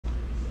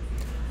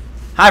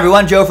Hi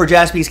everyone, Joe for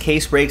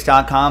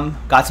JaspysCaseBreaks.com.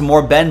 Got some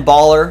more Ben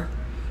Baller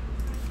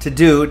to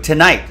do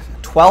tonight.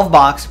 12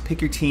 box, pick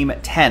your team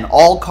at 10.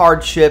 All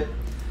card ship.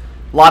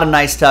 A lot of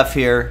nice stuff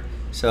here.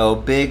 So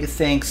big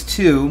thanks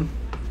to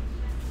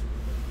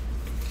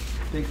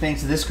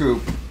this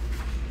group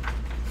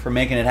for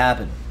making it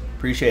happen.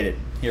 Appreciate it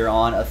here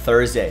on a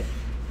Thursday.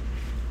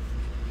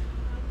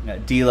 We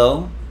got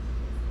D'Lo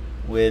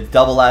with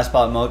double last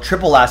spot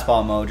triple last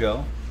spot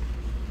mojo.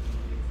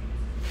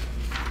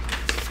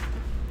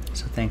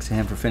 So thanks to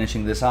him for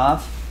finishing this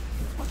off.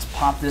 Let's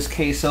pop this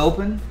case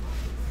open.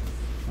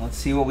 Let's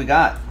see what we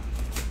got.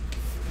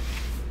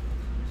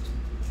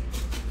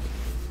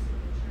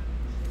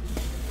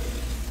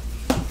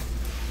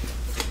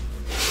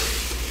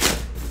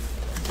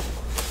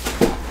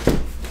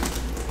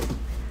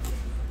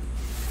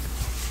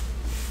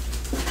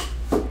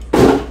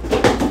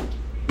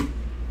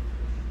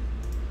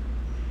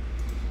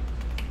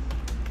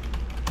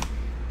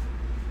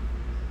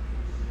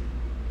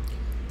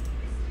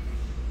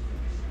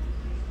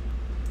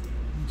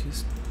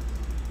 Just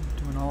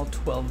doing all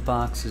 12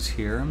 boxes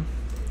here.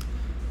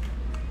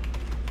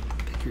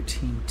 Pick your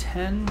team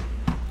 10.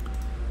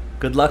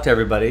 Good luck to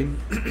everybody.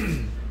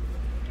 It's,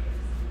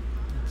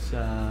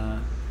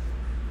 that's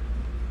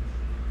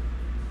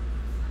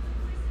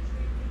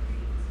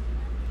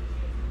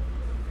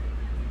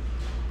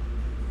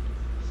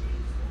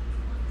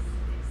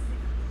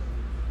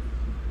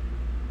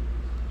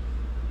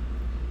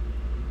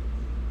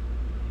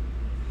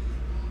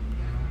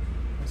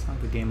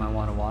not the game I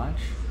want to watch.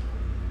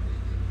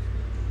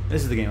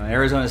 This is the game.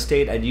 Arizona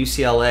State at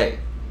UCLA.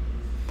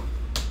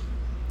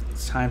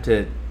 It's time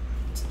to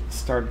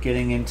start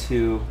getting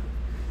into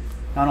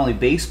not only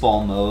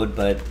baseball mode,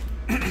 but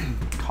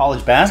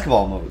college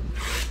basketball mode.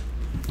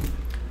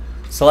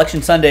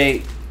 Selection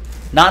Sunday,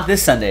 not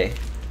this Sunday,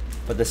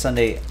 but the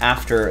Sunday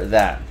after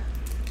that.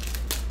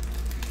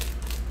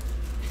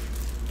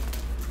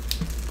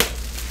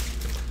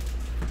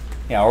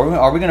 Yeah,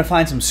 are we going to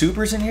find some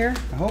supers in here?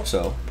 I hope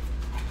so.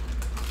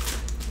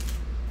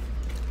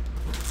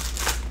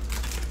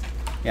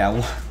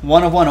 Yeah,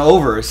 1 of 1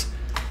 overs.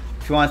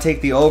 If you want to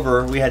take the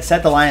over, we had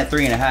set the line at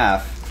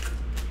 3.5.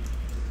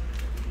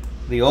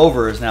 The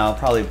over is now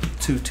probably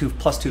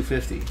plus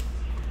 250.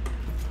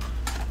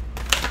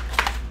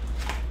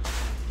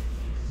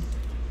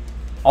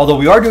 Although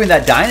we are doing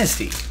that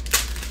dynasty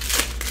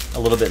a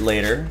little bit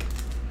later.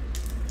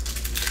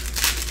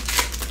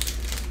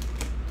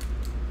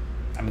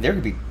 I mean,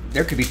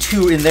 there could be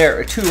 2 in there,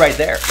 or 2 right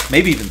there,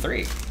 maybe even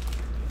 3.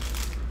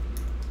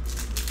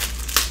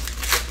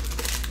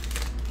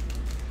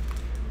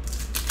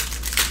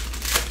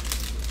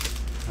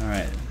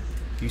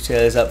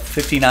 UCLA is up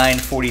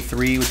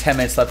 59-43 with 10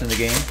 minutes left in the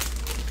game.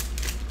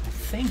 I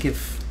think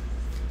if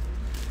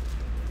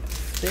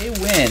they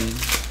win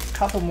a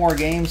couple more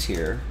games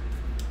here,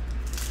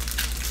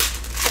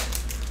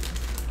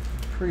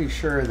 I'm pretty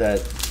sure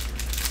that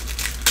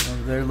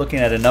they're looking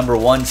at a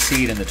 #1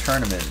 seed in the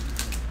tournament,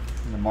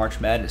 in the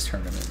March Madness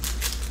tournament.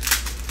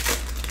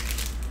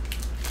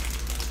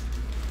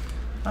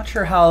 Not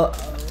sure how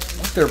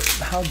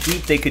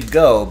deep they could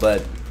go,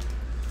 but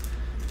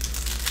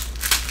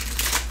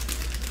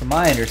from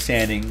my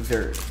understanding,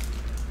 they're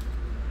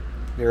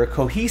a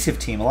cohesive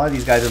team. A lot of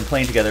these guys have been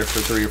playing together for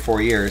 3 or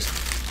 4 years,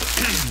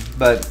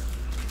 but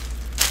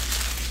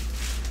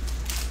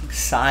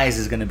size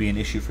is going to be an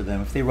issue for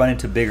them. If they run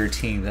into bigger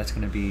teams, that's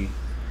going to be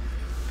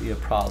a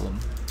problem.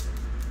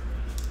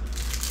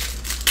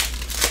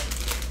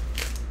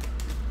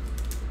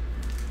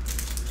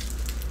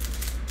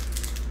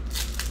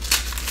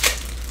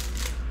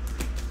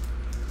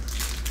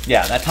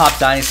 Yeah, that top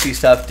dynasty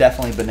stuff,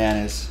 definitely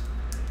bananas.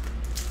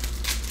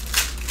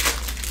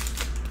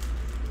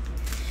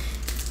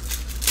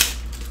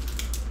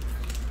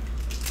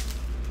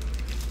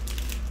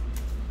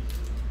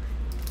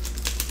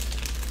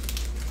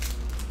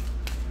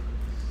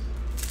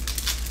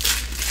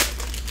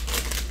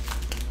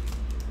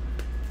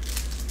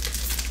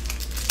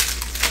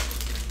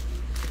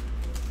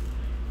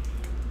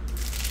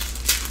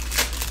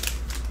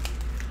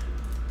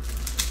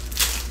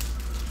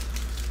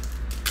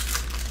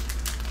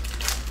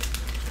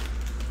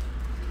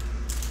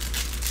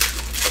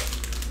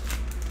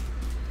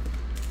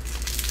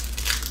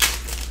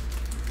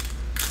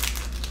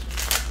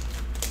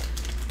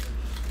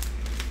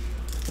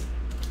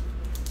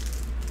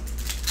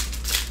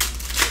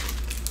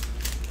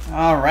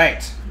 All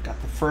right,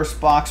 got the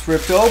first box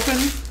ripped open.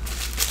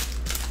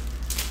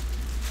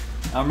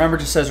 Now remember,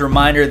 just as a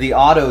reminder, the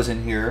autos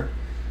in here,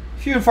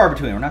 few and far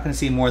between. We're not going to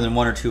see more than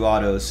 1 or 2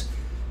 autos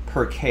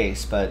per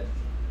case, but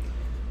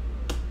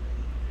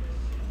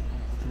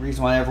the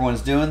reason why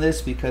everyone's doing this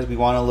is because we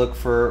want to look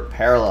for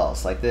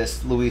parallels like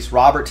this. Luis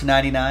Robert to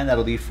 99,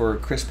 that'll be for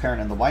Chris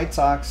Parent and the White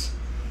Sox,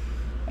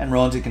 and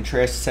Roansy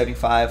Contreras to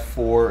 75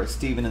 for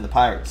Steven and the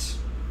Pirates.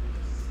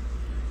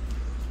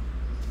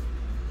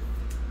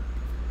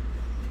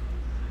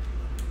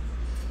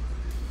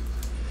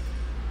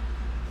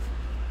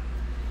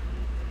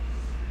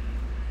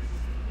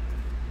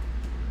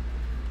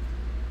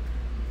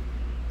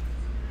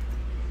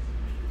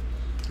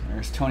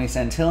 There's Tony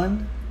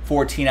Santillan,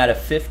 14 out of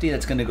 50.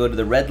 That's going to go to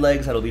the Red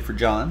Legs. That'll be for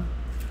John.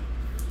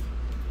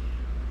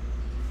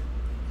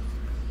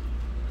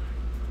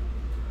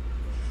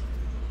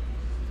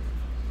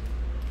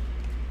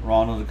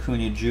 Ronald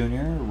Acuna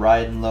Jr.,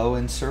 Riding Low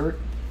insert.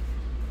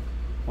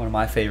 One of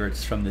my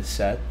favorites from this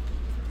set.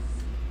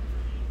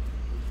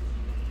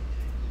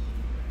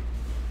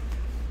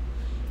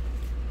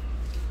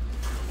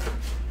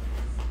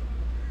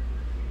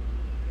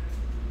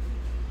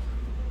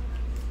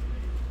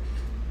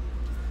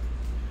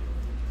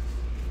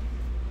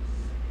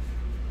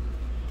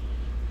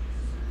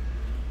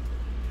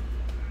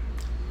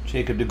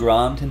 Jacob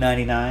deGrom to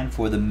 99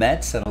 for the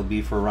Mets. That'll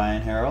be for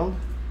Ryan Harold.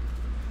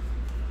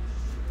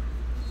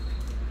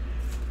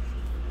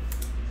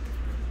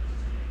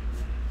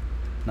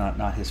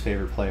 Not his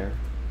favorite player.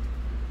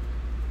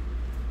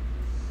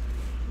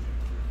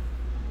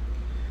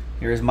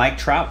 Here's Mike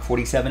Trout,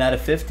 47 out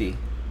of 50.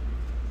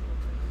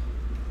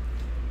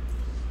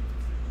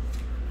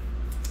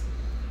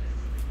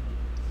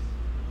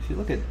 If you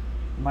look at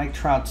Mike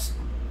Trout's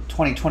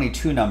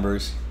 2022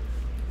 numbers,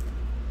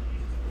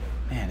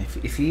 man,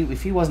 if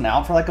he wasn't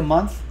out for like a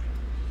month,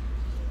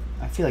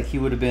 I feel like he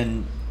would have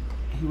been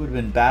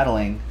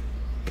battling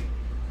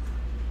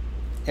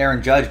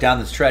Aaron Judge down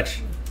the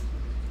stretch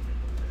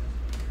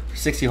for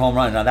 60 home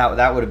runs. Now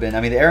that would have been,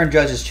 I mean, the Aaron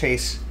Judge's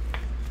chase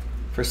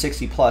for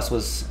 60 plus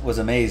was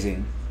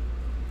amazing.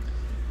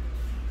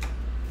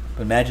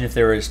 But imagine if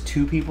there was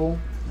two people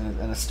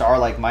and a star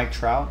like Mike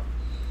Trout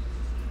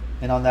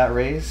in on that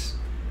race.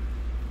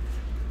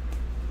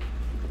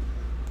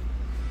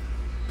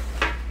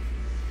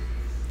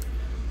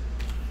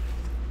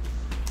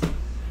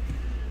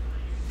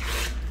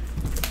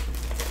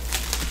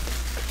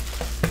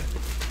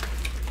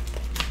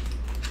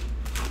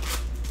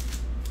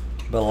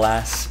 But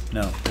alas,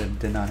 no, it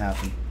did not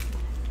happen.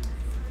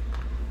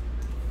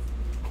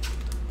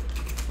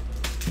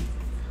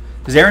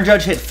 Does Aaron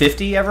Judge hit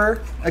 50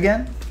 ever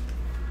again?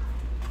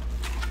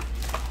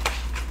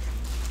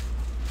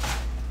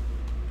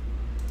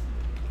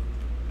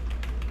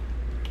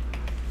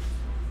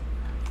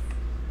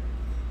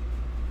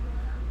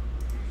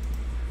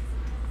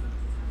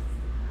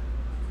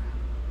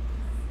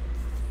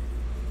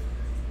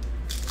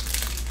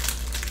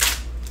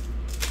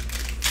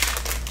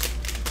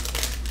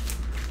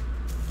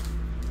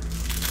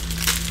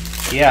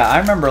 Yeah, I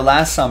remember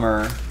last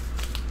summer.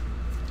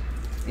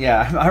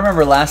 Yeah, I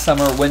remember last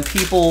summer when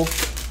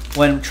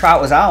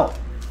Trout was out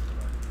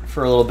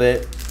for a little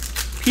bit,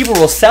 people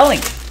were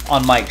selling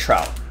on Mike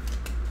Trout.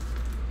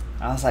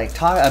 I was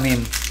like, I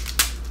mean,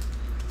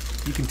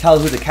 you can tell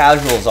who the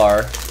casuals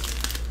are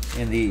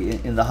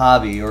in the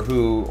hobby, or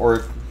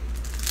people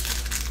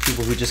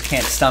who just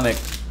can't stomach,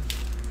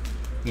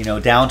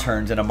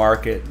 downturns in a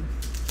market.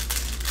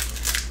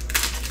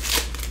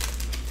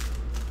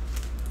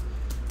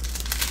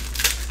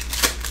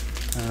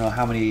 I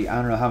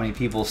don't know how many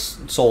people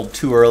sold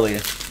too early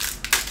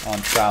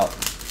on Trout.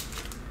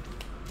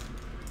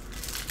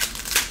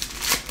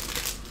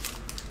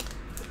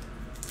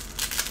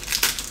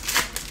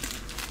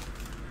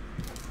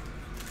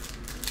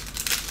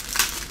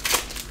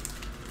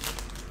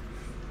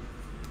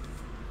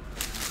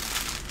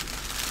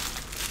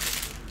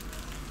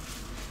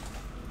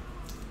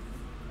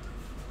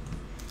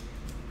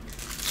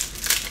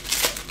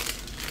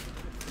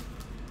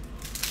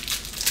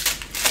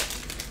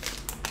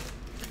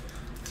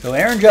 So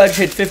Aaron Judge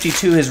hit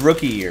 52 his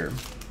rookie year,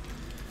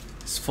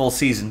 his full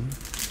season,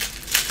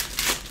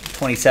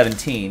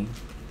 2017.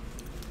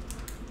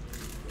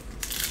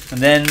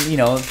 And then,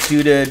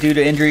 due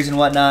to injuries and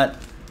whatnot,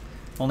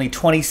 only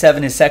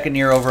 27 his second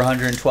year, over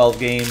 112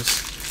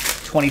 games.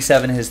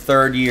 27 his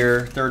third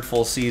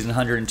full season,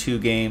 102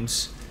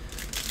 games.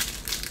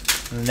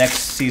 And the next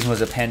season was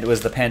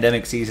the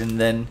pandemic season.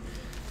 Then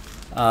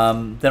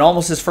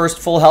almost his first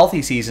full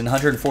healthy season,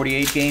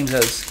 148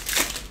 games,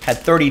 had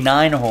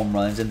 39 home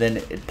runs, and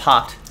then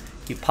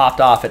he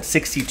popped off at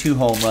 62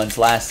 home runs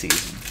last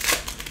season,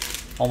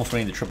 almost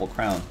winning the Triple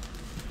Crown.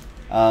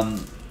 I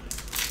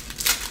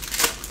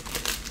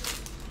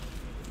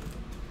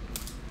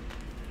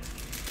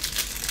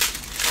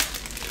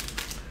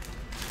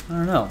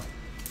don't know.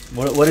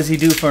 What does he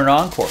do for an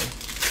encore?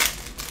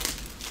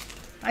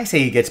 I say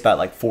he gets about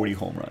like 40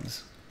 home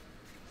runs.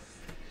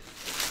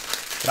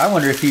 But I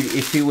wonder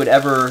if he would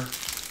ever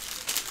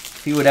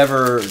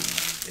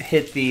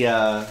hit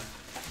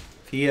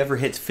if he ever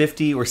hits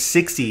 50 or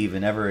 60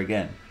 even ever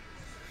again.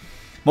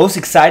 Most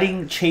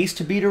exciting chase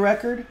to beat a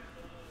record?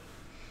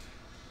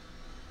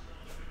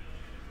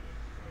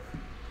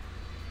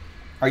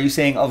 Are you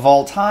saying of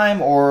all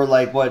time, or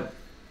like what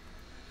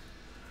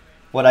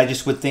I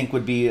just would think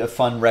would be a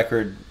fun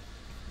record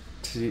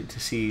to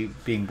see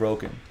being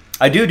broken?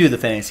 I do the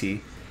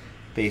fantasy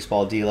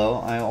baseball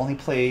dealo. I only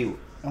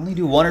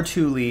do one or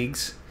two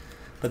leagues,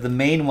 but the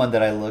main one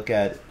that I look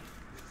at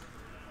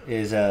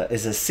is a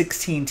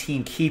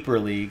 16-team keeper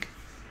league,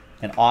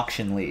 an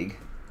auction league.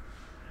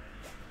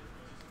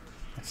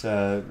 It's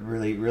a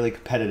really, really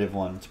competitive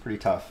one. It's pretty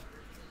tough.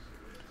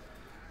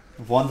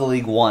 I've won the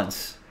league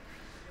once.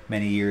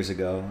 many years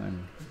ago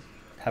and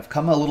have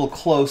come a little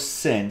close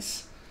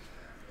since,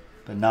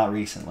 but not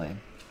recently.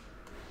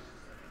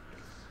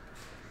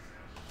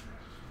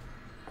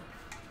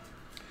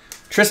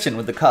 Tristan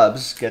with the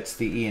Cubs gets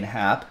the Ian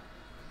Happ.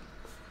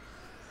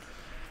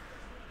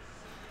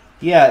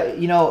 Yeah,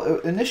 you know,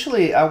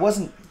 initially I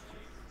wasn't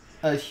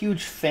a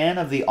huge fan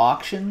of the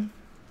auction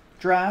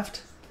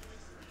draft.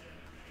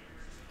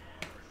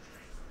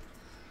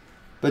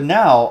 But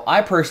now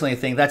I personally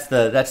think that's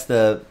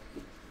the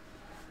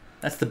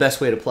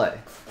best way to play.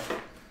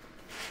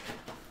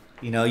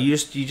 You know, you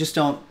just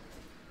don't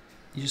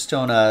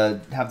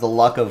have the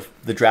luck of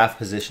the draft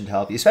position to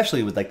help you,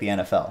 especially with like the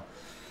NFL.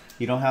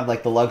 You don't have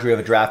like the luxury of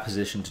a draft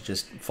position to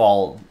just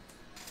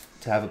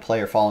have a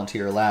player fall into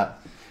your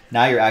lap.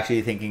 Now you're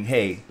actually thinking,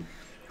 hey,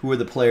 who are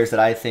the players that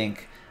I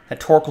think that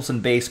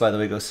Torkelson base, by the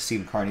way, goes to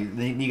Steve McCartney.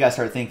 Then you guys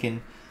start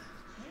thinking,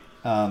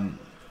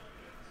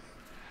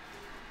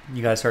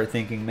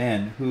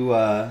 man, who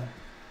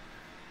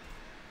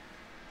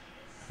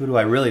do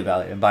I really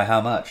value and by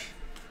how much?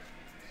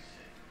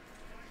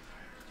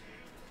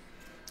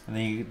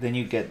 And then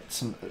you get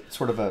some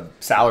sort of a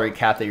salary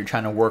cap that you're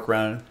trying to work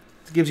around.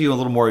 It gives you a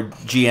little more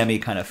GM-y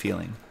kind of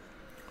feeling.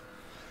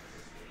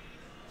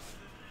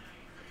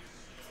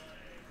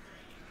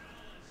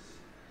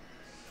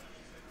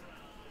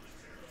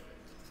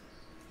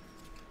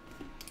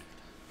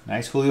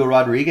 Nice Julio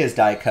Rodriguez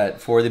die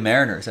cut for the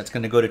Mariners. That's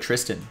going to go to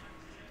Tristan.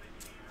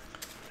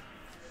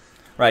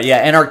 Right, yeah,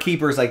 and our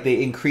keepers, like,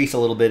 they increase a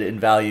little bit in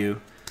value.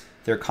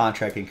 Their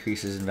contract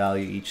increases in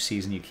value each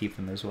season. You keep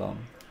them as well.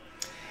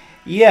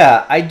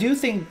 Yeah, I do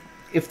think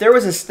if there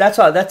was a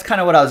that's kind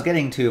of what I was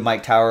getting to,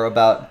 Mike Tower,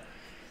 about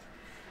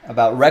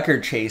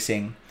record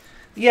chasing.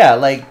 Yeah,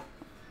 like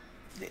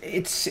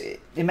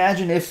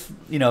imagine if,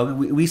 you know,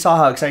 we saw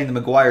how exciting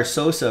the McGuire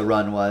Sosa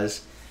run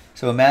was.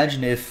 So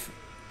imagine if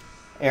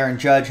Aaron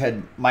Judge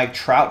had Mike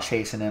Trout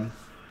chasing him.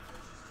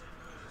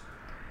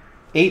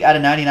 8 out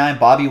of 99,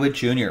 Bobby Witt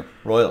Jr.,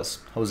 Royals,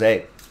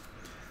 Jose.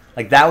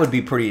 Like, that would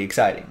be pretty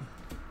exciting.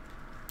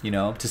 You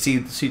know, to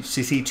see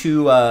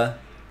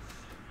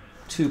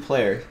two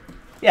players.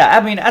 Yeah,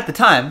 I mean, at the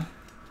time,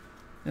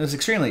 it was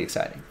extremely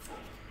exciting.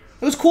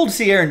 It was cool to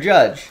see Aaron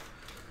Judge,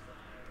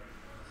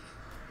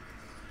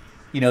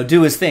 you know,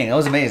 do his thing. That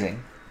was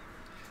amazing.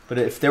 But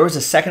if there was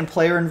a second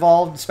player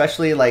involved,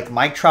 especially like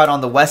Mike Trout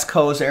on the West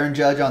Coast, Aaron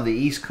Judge on the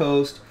East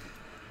Coast,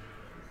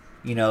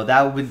 you know,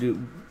 that would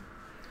do.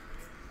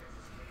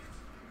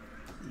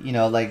 You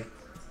know, like,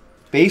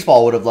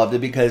 baseball would have loved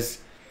it because,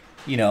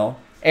 you know,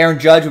 Aaron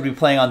Judge would be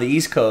playing on the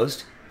East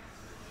Coast,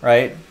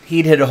 right?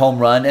 He'd hit a home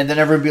run, and then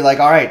everyone would be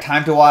like, all right,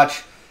 time to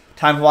watch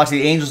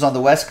the Angels on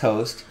the West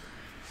Coast.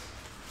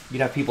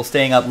 You'd have people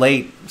staying up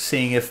late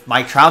seeing if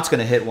Mike Trout's going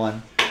to hit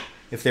one,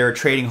 if they were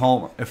trading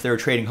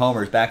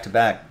homers back to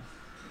back.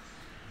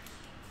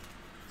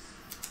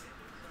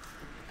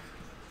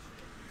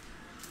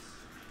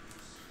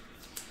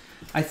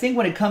 I think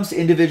when it comes to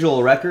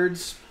individual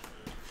records,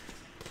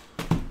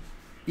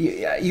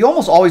 you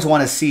almost always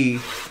want to see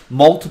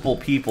multiple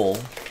people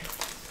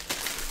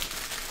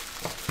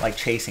like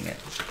chasing it.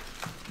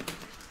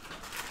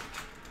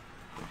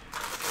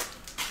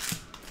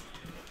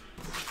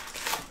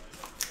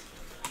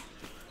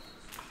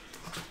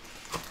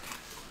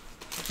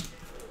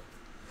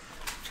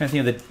 Trying to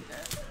think of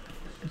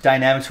the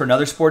dynamics for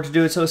another sport to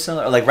do it so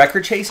similar, like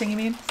record chasing. You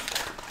mean?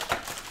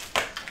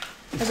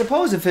 I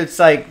suppose if it's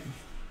like.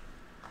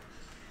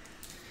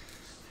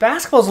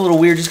 Basketball's a little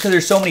weird just because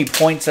there's so many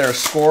points that are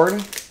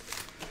scored.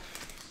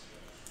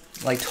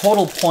 Like,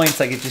 total points,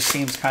 like, it just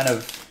seems kind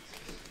of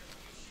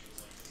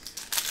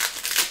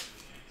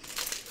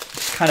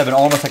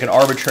almost like an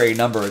arbitrary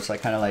number. It's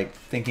like kind of like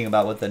thinking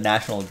about what the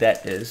national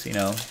debt is, you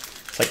know.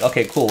 It's like,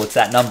 okay, cool, what's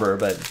that number?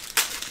 But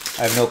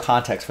I have no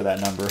context for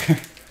that number.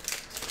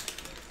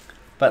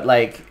 But,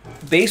 like,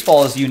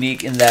 baseball is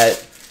unique in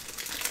that,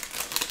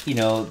 you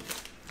know,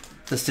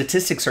 the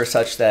statistics are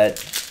such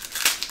that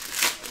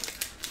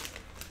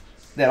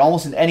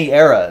almost in any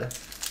era,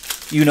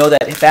 you know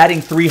that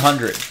batting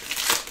 300,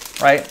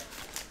 right?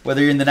 Whether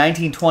you're in the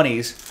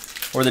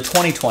 1920s or the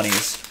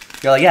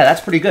 2020s, you're like, yeah,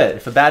 that's pretty good.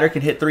 If a batter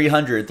can hit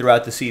 300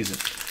 throughout the season,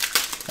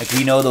 like,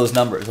 we know those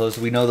numbers.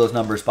 We know those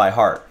numbers by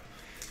heart.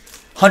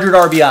 100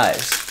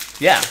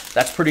 RBIs, yeah,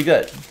 that's pretty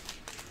good.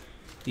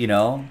 You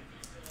know,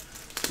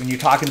 when you're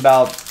talking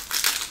about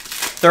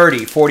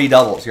 30, 40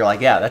 doubles, you're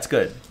like, yeah, that's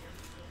good.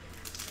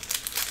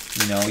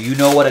 You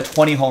know what a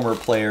 20-homer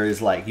player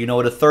is like. You know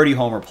what a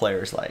 30-homer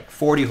player is like.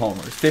 40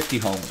 homers, 50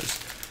 homers.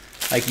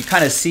 Like, you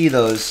kind of see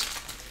those.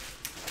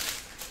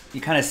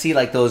 You kind of see,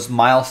 like, those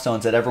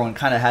milestones that everyone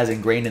kind of has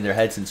ingrained in their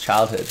head since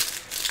childhood.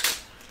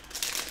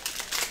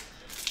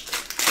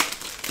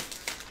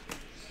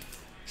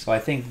 So I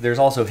think there's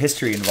also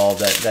history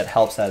involved that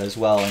helps that as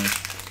well. And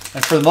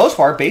for the most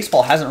part,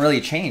 baseball hasn't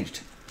really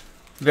changed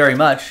very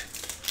much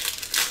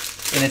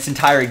in its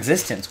entire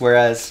existence,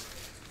 whereas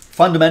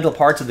fundamental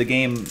parts of the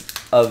game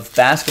of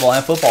basketball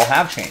and football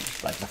have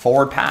changed, like the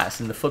forward pass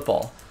in the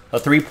football, the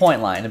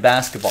three-point line in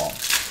basketball.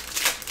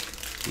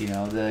 You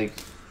know,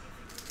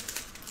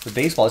 The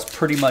baseball has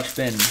pretty much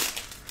been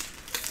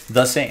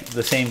the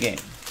same game.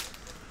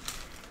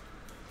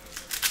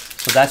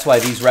 So that's why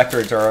these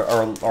records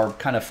are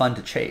kind of fun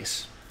to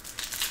chase.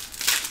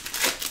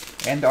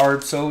 And are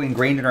so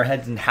ingrained in our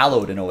heads and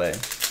hallowed in a way.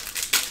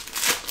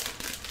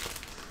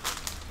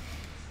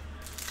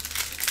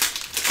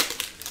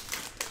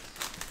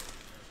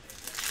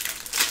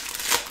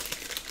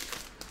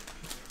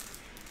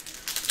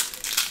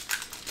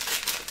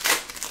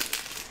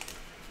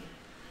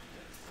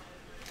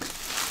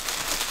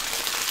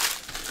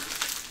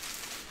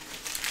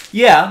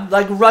 Yeah,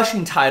 like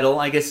rushing title,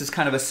 I guess, is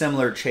kind of a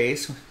similar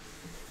chase.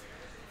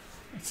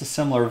 It's a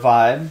similar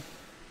vibe.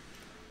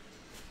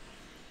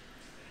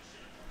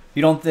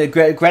 You don't think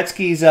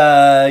Gretzky's?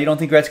 You don't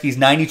think Gretzky's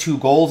 92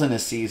 goals in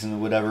this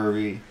season would ever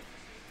be?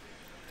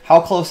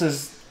 How close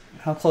has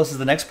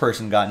the next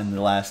person gotten in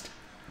the last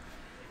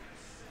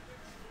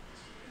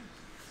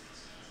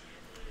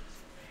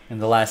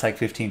like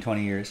 15,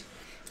 20 years?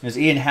 There's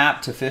Ian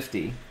Happ to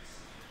 50.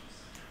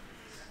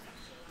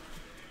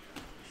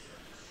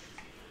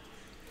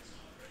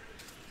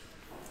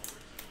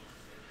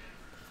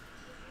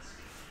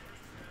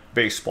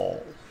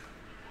 Baseball.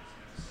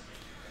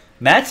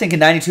 Matt's thinking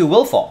 92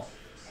 will fall.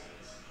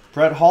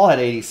 Brett Hall had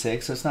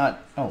 86, so it's not...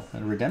 Oh, a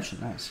redemption.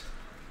 Nice.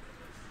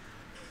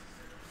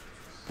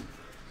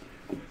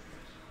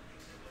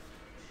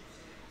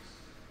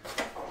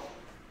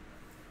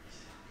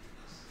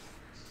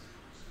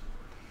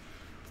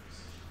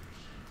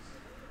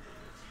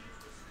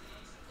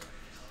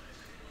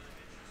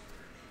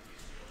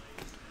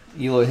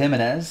 Eloy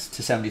Jimenez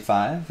to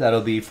 75.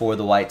 That'll be for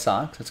the White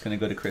Sox. That's going to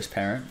go to Chris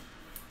Parent.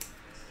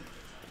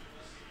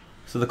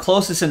 So the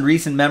closest in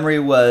recent memory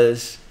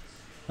was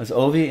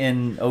Ovi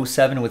in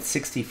 07 with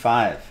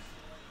 65.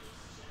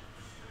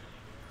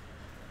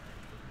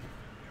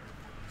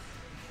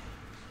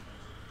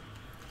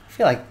 I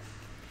feel like,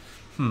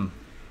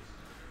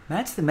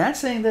 Matt's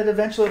saying that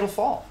eventually it'll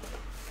fall.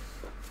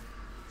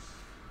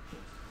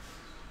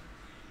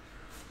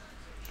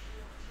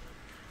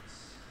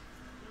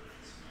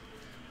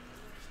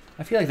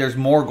 I feel like there's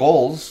more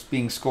goals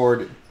being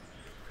scored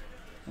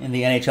in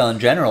the NHL in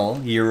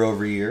general, year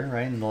over year,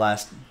 right? In the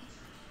last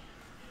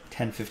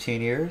 10,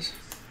 15 years.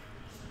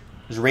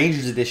 There's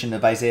Rangers edition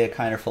of Isaiah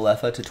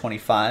Kiner-Falefa to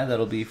 25.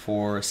 That'll be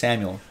for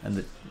Samuel and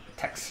the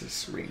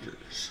Texas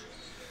Rangers.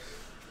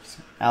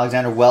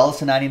 Alexander Wells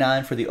to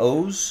 99 for the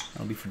O's.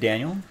 That'll be for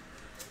Daniel.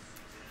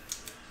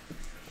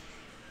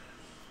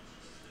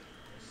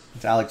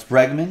 It's Alex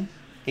Bregman,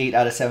 8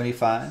 out of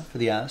 75 for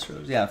the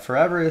Astros. Yeah,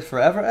 forever,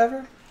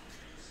 ever.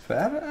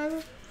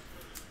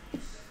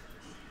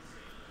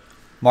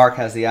 Mark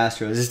has the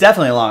Astros. It's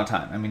definitely a long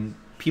time. I mean,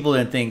 people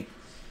didn't think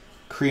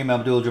Kareem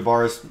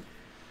Abdul-Jabbar's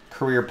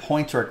career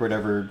points record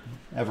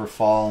ever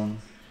fall,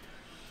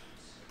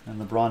 and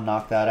LeBron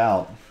knocked that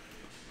out.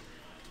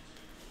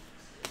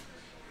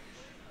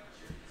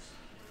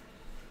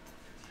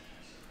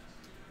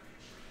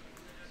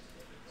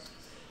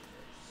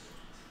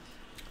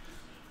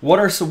 What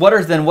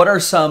are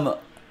some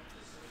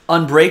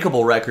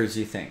unbreakable records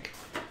you think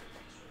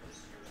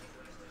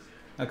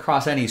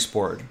across any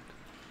sport?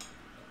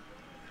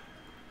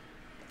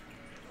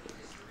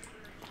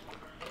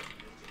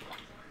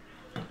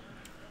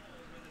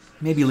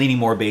 Maybe leaning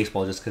more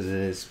baseball just because it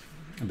is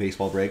a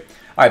baseball break.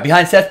 All right,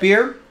 behind Seth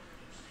Beer.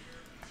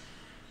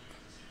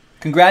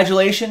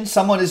 Congratulations.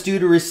 Someone is due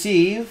to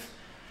receive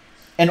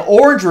an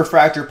orange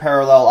refractor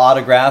parallel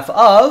autograph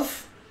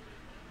of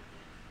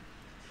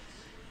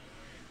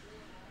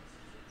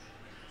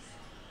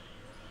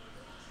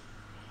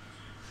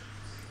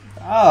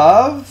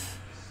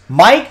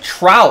Mike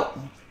Trout.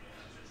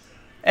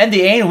 And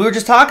the Angels. We were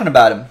just talking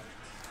about him.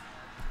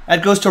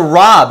 That goes to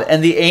Rob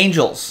and the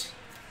Angels.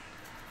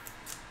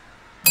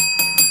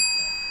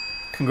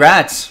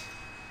 Congrats.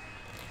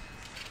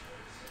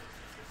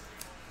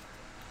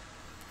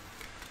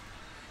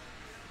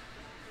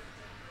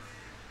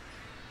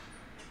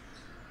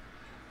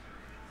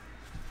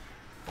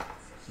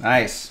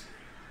 Nice.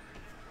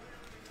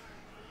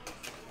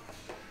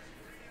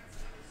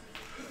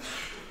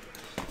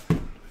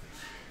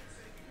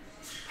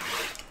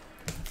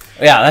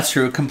 Yeah, that's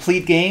true.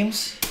 Complete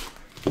games.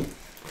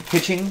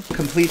 Pitching,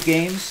 complete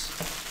games.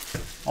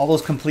 All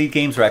those complete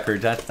games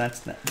records,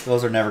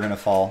 those are never going to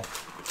fall.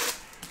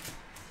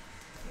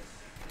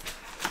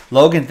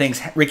 Logan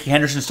thinks Ricky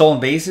Henderson stolen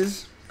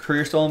bases,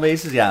 career stolen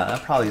bases. Yeah,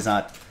 that probably is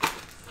not.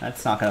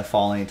 That's not going to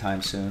fall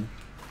anytime soon.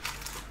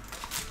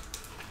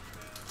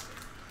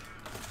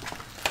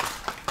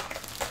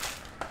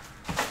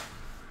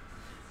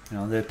 You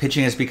know, the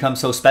pitching has become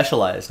so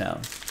specialized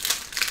now.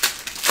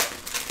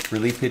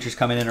 Relief pitchers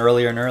coming in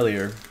earlier and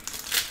earlier.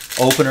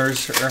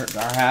 Openers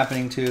are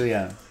happening too,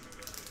 yeah.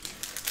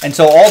 And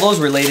so all those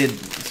related,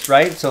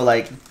 right? So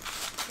like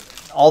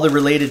all the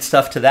related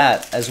stuff to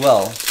that as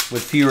well,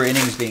 with fewer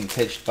innings being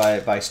pitched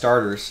by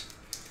starters.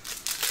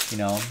 You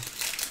know,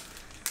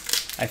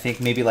 I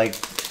think maybe like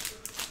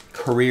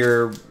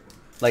career,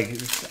 like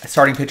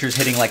starting pitchers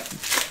hitting like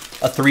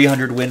a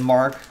 300 win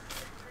mark.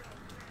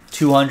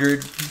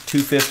 200,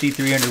 250,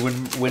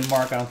 300 win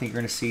mark. I don't think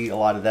you're going to see a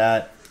lot of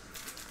that.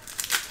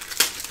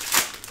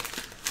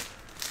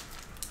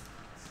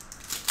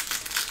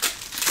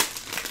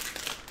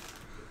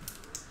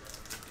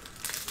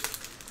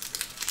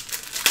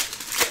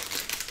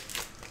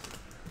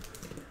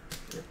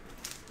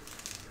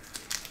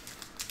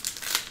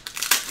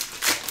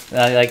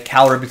 Like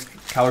Cal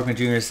Ripken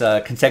Jr.'s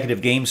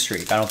consecutive game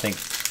streak. I don't think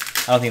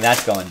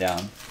that's going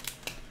down.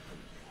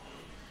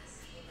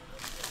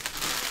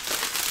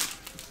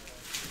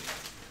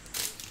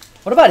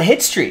 What about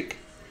hit streak?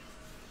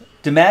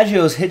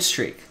 DiMaggio's hit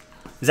streak.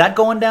 Is that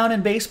going down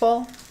in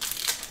baseball?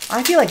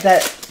 I feel like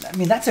that. I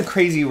mean, that's a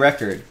crazy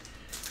record,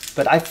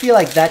 but I feel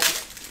like that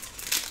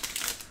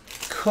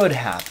could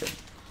happen.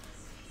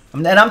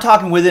 And I'm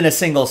talking within a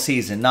single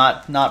season,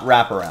 not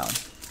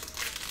wraparound.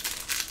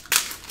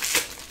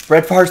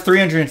 Brett Favre's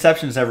 300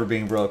 interceptions ever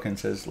being broken,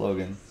 says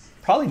Logan.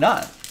 Probably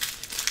not.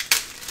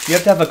 You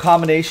have to have a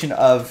combination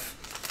of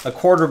a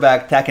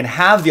quarterback that can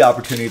have the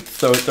opportunity to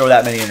throw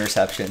that many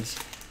interceptions.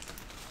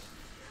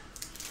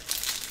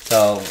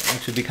 So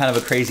it should be kind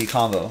of a crazy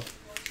combo.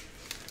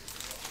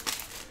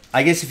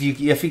 I guess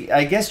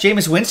I guess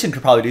Jameis Winston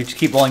could probably do. Just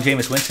keep rolling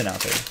Jameis Winston out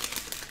there.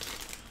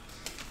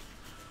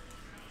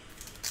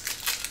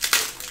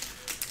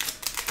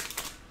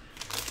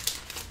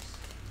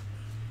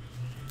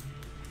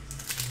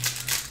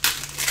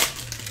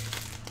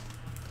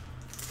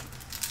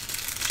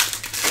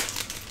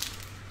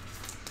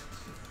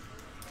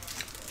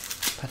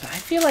 But I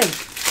feel like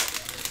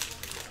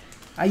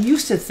I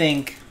used to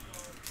think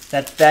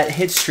that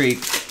hit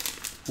streak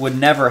would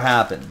never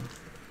happen.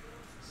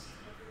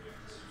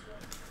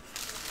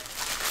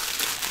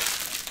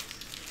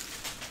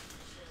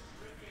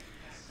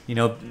 You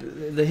know,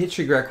 the hit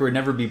streak record would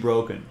never be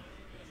broken.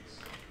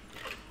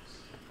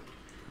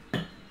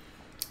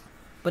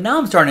 But now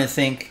I'm starting to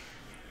think,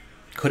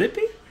 could it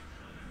be?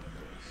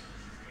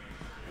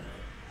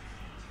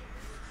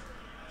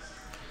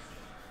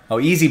 Oh,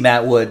 easy,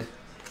 Matt Wood.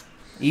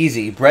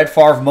 Easy. Brett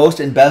Favre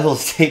most embezzled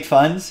state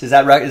funds. Is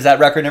that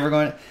record never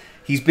going?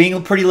 He's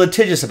being pretty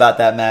litigious about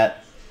that,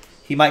 Matt.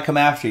 He might come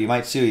after you. He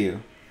might sue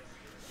you.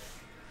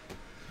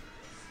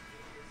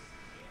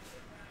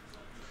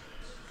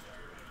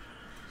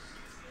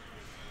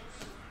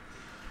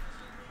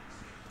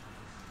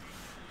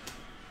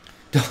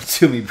 Don't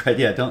sue me, Brett.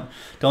 Yeah,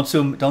 don't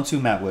sue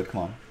Matt Wood.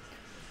 Come on.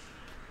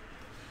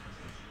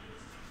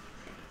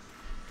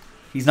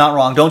 He's not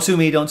wrong. Don't sue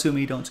me. Don't sue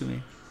me. Don't sue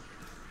me.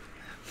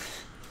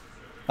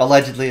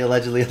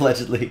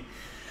 Allegedly.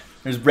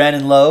 There's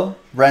Brandon Lau,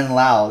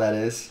 that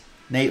is.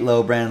 Nate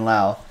Lowe, Brandon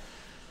Lau.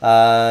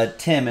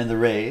 Tim and the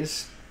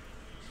Rays.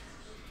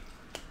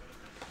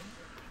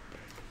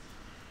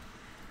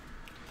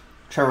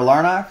 Trevor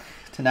Larnach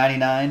to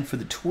 99 for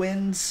the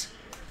Twins.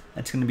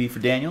 That's going to be for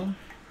Daniel.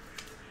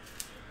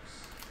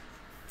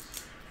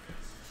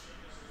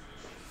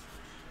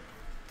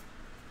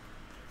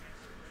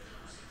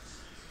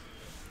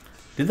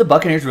 Did the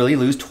Buccaneers really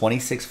lose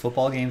 26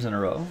 football games in a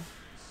row?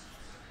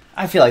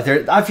 I feel like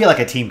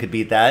a team could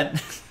beat that.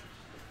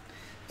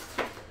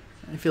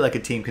 I feel like a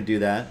team could do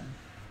that.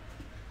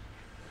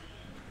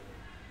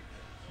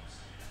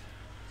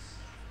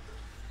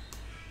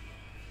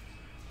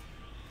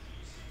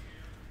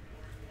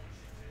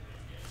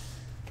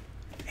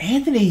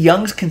 Anthony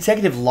Young's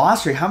consecutive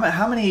loss rate.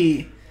 How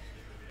many?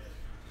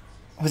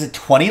 Was it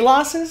 20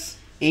 losses?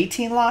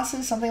 18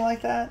 losses? Something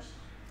like that?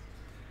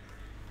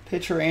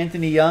 Pitcher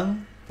Anthony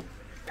Young.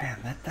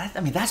 Man, I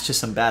mean, that's just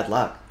some bad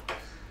luck.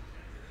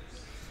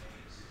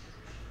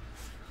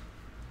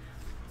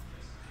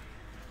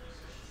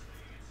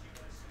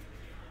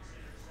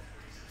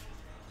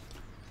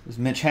 It was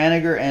Mitch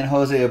Haniger and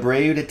Jose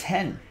Abreu to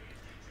 10.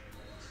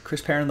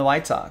 Chris Perrin and the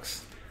White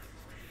Sox.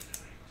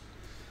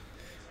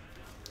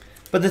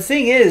 But the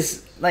thing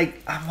is,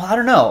 like, well, I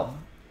don't know.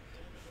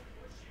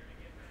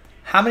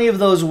 How many of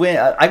those win?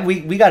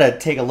 We got to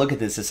take a look at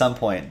this at some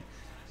point.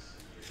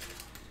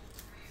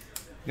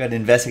 We got to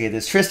investigate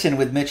this. Tristan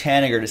with Mitch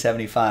Haniger to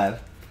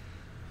 75.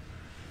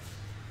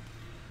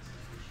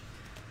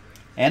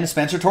 And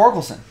Spencer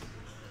Torkelson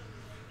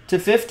to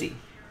 50.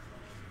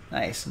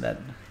 Nice. That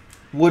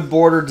wood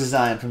border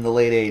design from the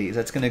late 80s.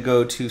 That's going to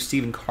go to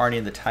Stephen Carney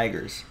and the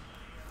Tigers.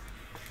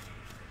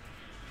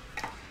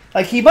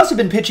 Like, he must have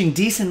been pitching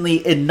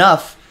decently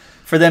enough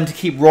for them to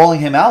keep rolling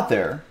him out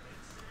there,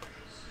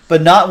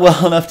 but not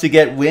well enough to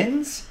get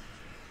wins,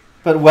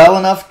 but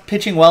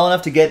pitching well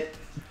enough to get,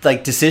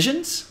 like,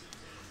 decisions.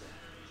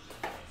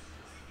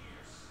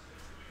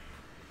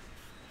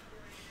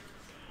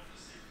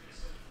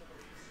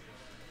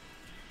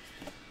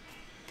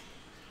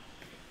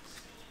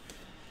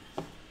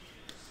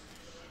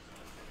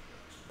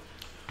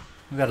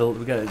 We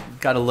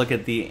gotta look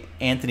at the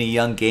Anthony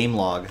Young game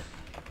log.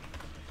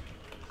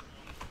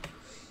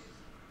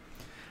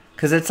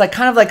 Because it's like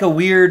kind of like a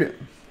weird,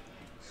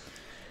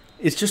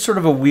 it's just sort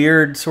of a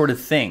weird sort of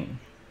thing.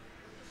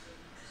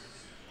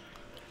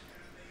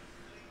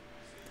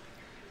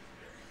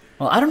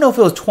 Well, I don't know if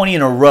it was 20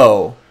 in a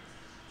row,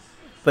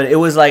 but it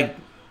was like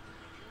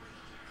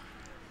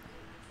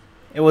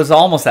It was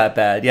almost that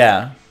bad,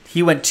 yeah.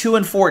 He went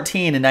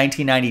 2-14 in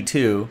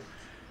 1992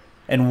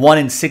 and 1-16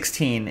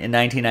 in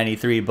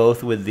 1993,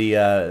 both with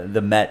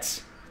the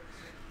Mets.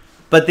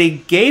 But they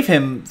gave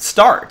him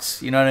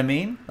starts, you know what I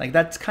mean? Like,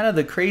 that's kind of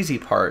the crazy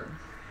part.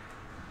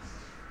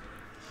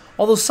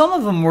 Although some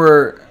of them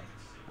were...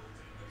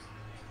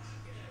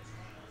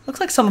 Looks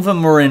like some of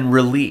them were in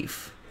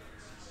relief.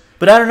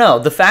 But I don't know.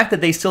 The fact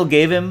that they still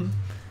gave him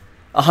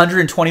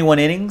 121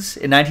 innings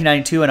in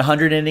 1992 and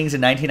 100 innings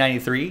in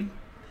 1993...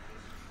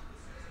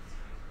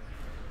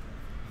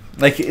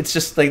 Like, it's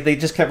just like they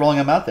just kept rolling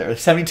him out there.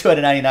 72 out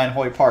of 99,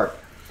 Hoyt Park.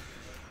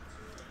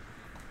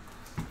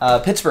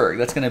 Pittsburgh,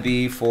 that's going to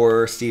be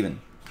for Stephen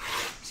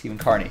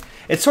Carney.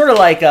 It's sort of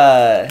like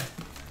Jameis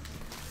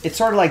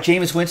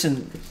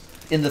Winston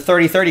in the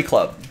 30-30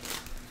 club.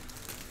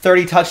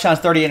 30 touchdowns,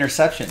 30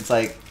 interceptions.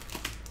 Like,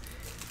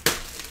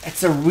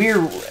 it's a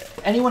weird...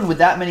 Anyone with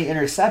that many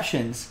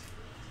interceptions,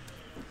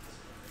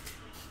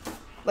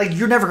 like,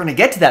 you're never going to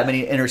get to that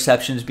many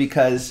interceptions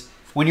because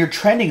when you're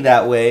trending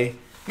that way,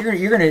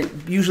 you're going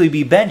to usually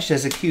be benched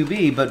as a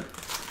QB, but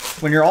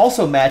when you're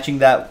also matching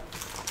that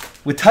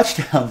with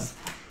touchdowns,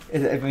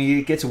 I mean,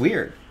 it gets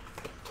weird.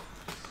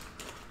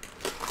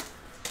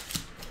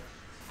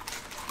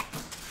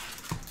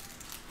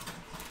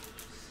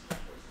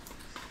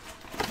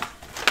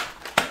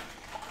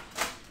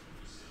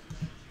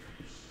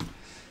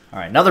 All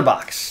right, another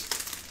box.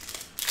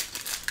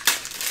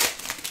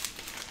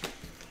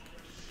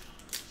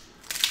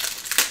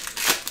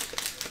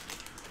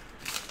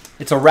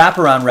 It's a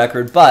wraparound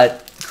record,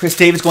 but Chris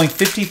Davis going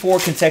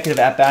 54 consecutive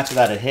at-bats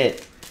without a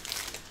hit.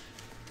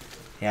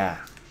 Yeah.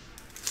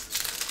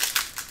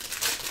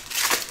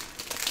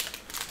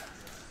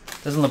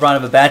 Doesn't LeBron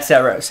have a bad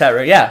stat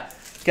rate? Yeah.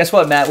 Guess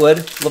what, Matt Wood?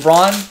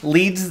 LeBron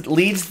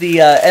leads the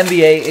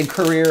NBA in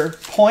career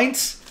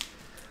points.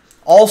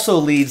 Also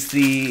leads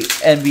the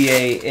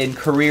NBA in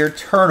career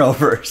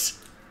turnovers.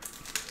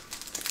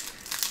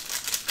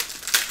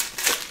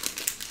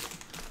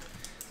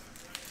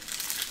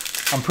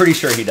 I'm pretty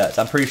sure he does.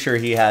 I'm pretty sure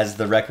he has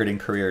the record in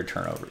career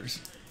turnovers.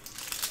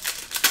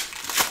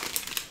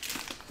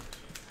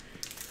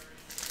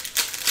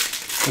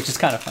 Which is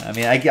kind of fun. I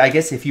mean, I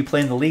guess if you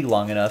play in the league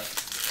long enough,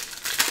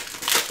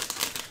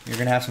 you're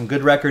going to have some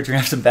good records, you're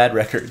going to have some bad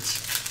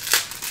records.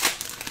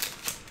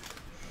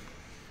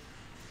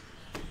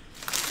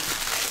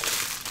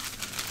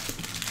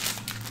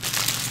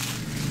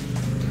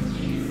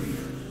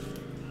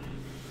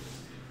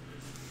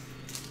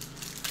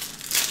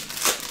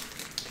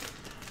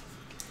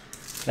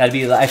 That'd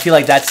be. I feel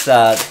like that's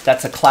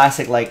a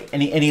classic. Like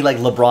any like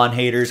LeBron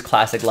haters,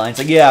 classic lines.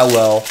 Like, yeah,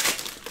 well,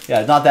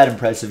 yeah, not that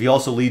impressive. He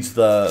also leads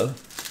the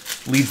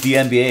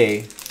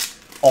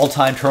NBA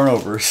all-time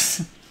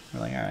turnovers.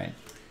 We're like, all right,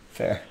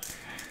 fair.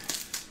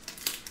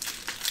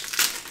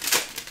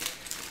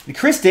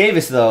 Chris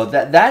Davis, though,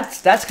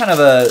 that's kind of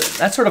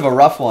that's sort of a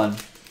rough one.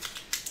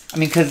 I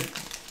mean, because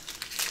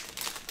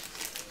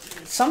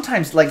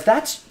sometimes like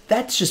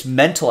that's just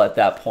mental at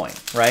that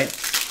point, right?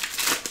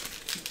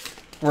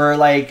 Where,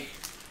 like,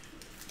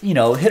 you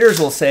know, hitters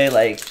will say,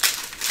 like,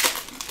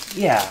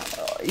 yeah,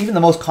 even the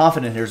most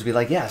confident hitters will be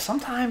like, yeah,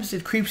 sometimes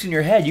it creeps in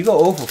your head. You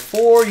go 0 for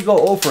 4, you go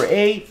 0 for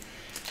 8,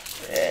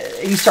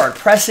 you start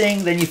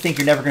pressing, then you think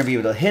you're never going to be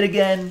able to hit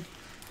again,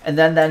 and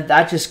then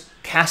that just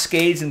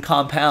cascades and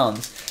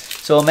compounds.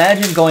 So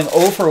imagine going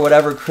 0 for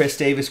whatever Chris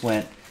Davis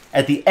went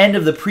at the end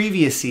of the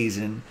previous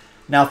season.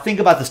 Now think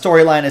about the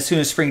storyline as soon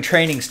as spring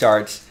training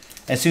starts,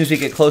 as soon as we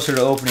get closer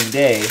to opening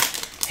day.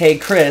 Hey,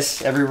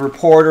 Chris, every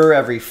reporter,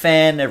 every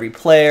fan, every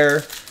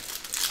player,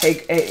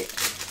 hey,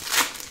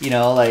 you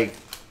know, like,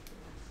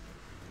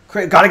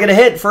 got to get a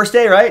hit first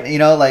day, right? You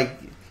know, like,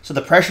 so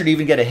the pressure to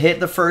even get a hit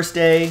the first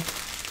day,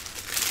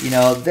 you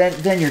know,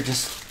 then you're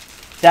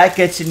just, that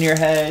gets in your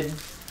head.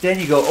 Then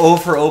you go 0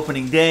 for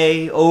opening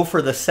day, 0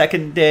 for the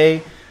second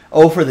day,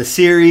 0 for the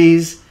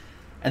series,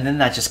 and then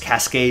that just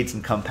cascades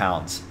and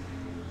compounds.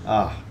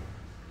 Oh,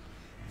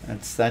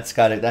 that's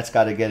got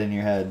to get in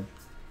your head.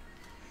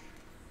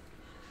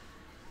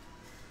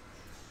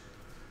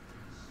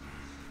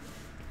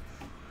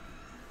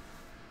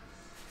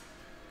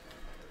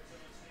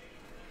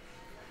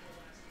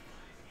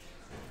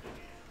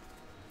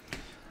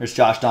 There's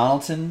Josh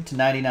Donaldson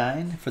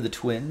 /99 for the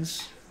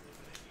Twins.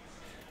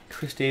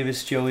 Chris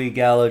Davis, Joey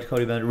Gallo,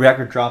 Cody Bellinger.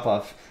 Record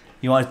drop-off.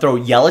 You want to throw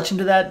Yelich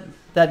into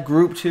that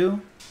group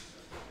too?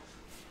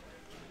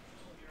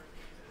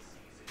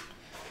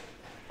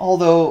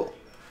 Although,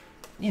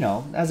 you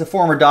know, as a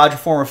former Dodger,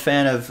 former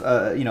fan of,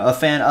 you know, a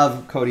fan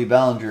of Cody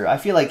Bellinger, I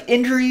feel like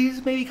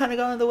injuries maybe kind of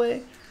gone the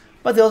way.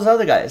 But those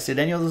other guys, did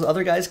any of those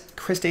other guys,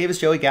 Chris Davis,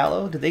 Joey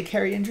Gallo, did they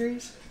carry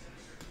injuries?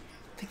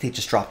 I think they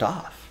just dropped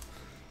off.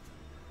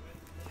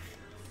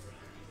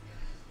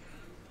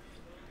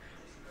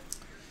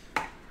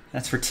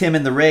 That's for Tim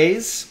and the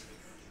Rays.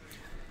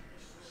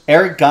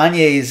 Eric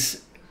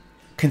Gagne's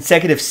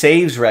consecutive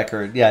saves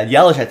record. Yeah,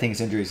 Yelich, I think,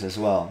 is injuries as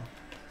well.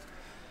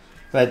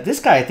 But this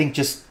guy, I think,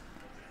 just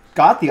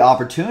got the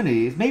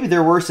opportunity. Maybe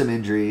there were some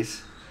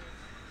injuries.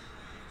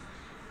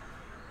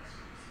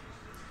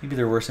 Maybe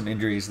there were some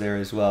injuries there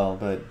as well,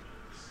 but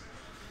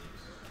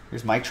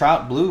here's Mike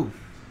Trout, blue.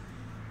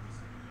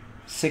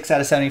 6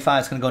 out of 75.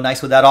 It's going to go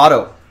nice with that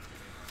auto.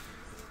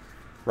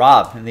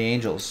 Rob and the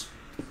Angels.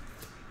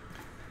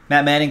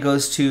 Matt Manning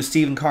goes to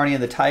Stephen Carney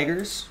and the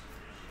Tigers.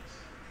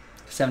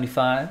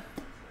 75.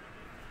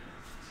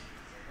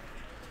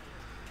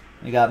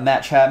 We got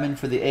Matt Chapman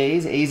for the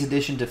A's. A's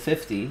edition to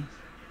 50.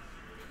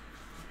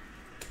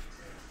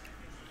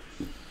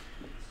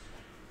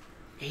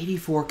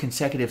 84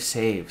 consecutive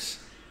saves.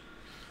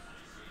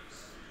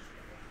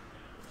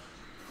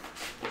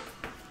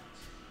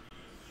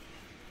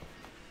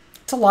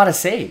 That's a lot of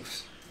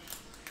saves.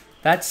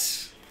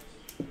 That's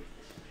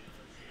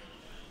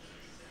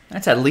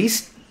at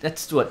least,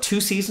 that's what, 2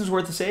 seasons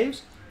worth of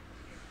saves?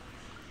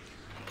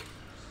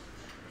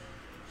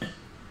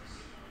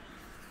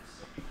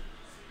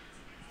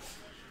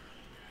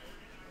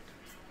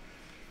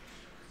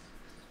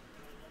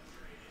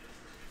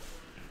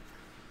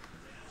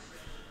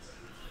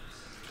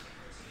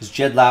 Is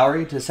Jed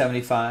Lowry to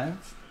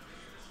 75.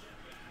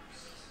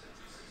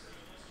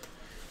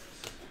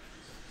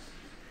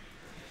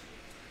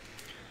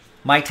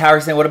 Mike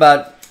Towers saying, what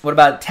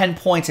about 10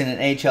 points in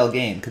an AHL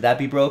game? Could that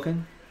be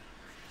broken?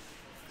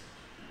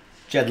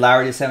 Jed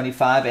Lowry to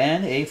 75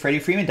 and a Freddie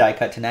Freeman die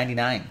cut to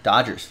 99.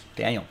 Dodgers,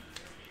 Daniel.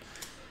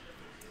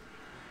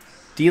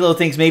 D'Lo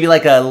thinks maybe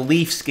like a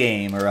Leafs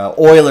game or a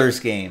Oilers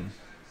game.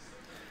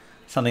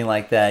 Something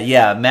like that.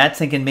 Yeah, Matt's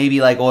thinking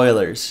maybe like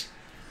Oilers.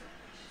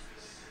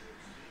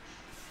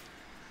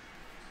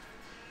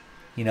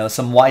 You know,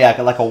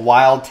 like a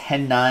wild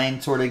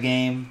 10-9 sort of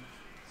game.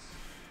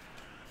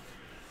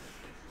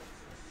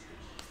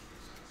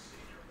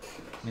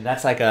 I mean,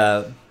 that's like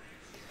a...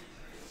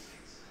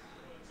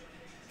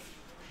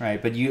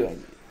 Right, but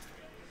you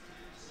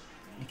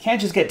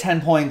can't just get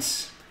 10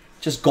 points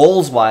just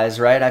goals-wise,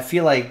 right? I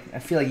feel like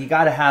you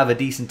got to have a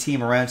decent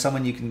team around,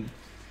 someone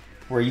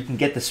where you can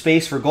get the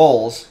space for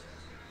goals,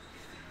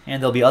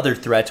 and there'll be other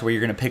threats where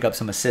you're going to pick up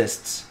some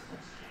assists.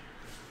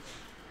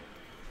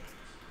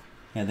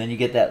 And then you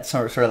get that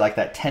sort of like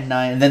that 10-9,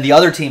 and then the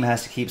other team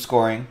has to keep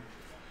scoring,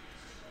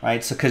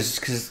 right? So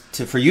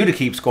for you to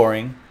keep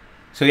scoring,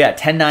 so yeah,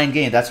 10-9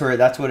 game. That's where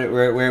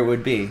it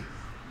would be.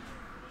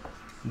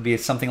 It'd be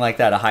something like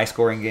that, a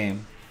high-scoring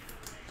game.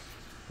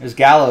 There's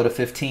Gallo to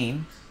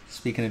 15.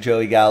 Speaking of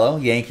Joey Gallo,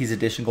 Yankees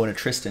edition going to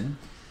Tristan.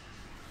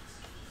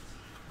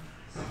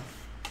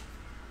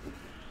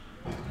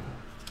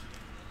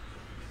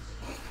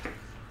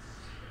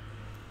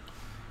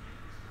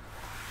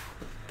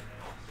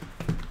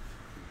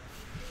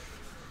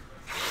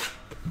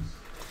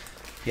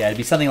 Yeah, it'd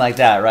be something like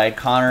that, right?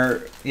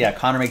 Connor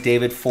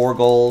McDavid, 4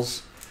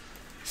 goals,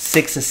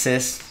 6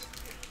 assists.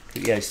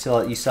 Yeah, you still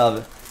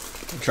have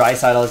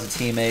Draisaitl as a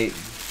teammate.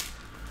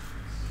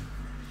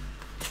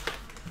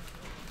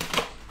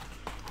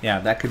 Yeah,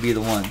 that could be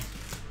the one.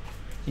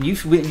 And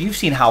you've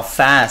seen how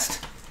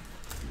fast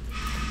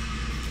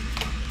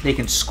they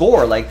can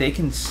score. Like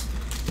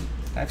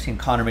I've seen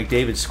Connor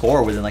McDavid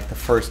score within like the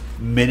first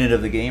minute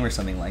of the game or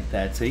something like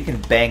that. So you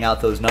can bang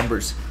out those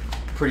numbers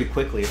pretty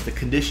quickly if the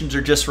conditions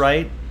are just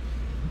right.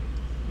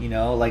 You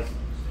know, like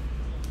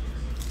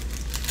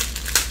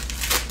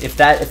if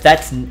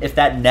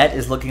that net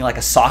is looking like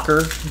a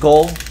soccer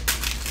goal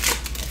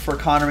for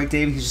Connor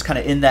McDavid, he's just kind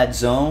of in that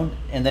zone,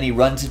 and then he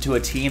runs into a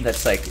team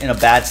that's like in a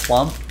bad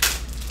slump.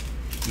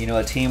 You know,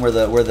 a team where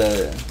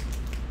the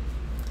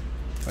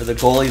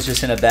goalie's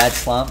just in a bad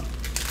slump,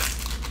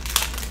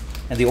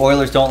 and the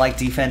Oilers don't like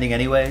defending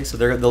anyway, so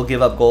they'll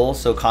give up goals.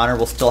 So Connor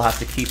will still have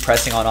to keep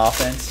pressing on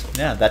offense.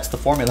 Yeah, that's the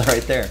formula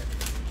right there.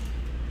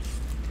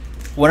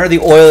 When are the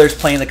Oilers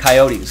playing the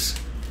Coyotes?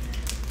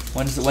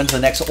 When's the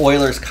next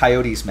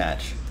Oilers-Coyotes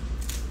match?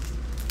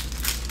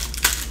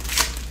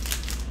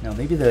 No,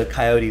 maybe the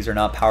Coyotes are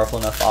not powerful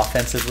enough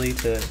offensively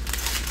to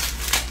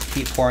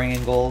keep pouring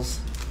in goals.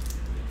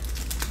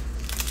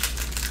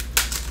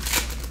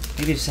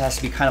 Maybe it just has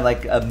to be kind of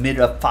like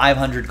a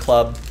 500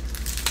 club,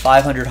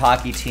 500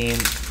 hockey team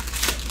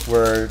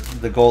where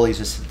the goalie's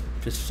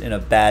just in a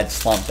bad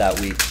slump that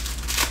week.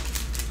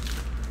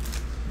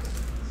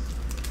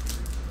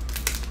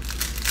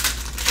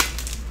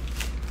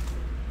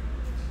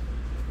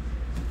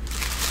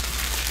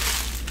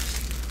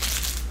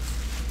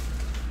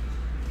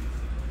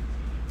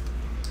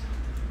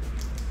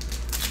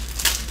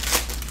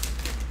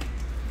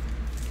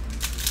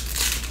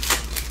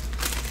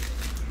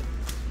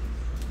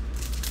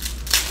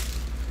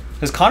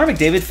 Does Connor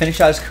McDavid finish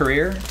out his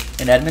career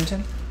in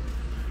Edmonton?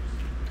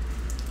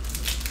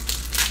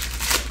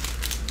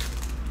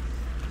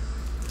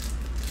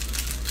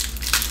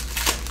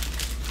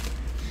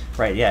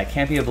 Right, yeah, it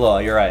can't be a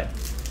blowout, you're right.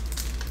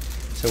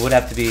 So it would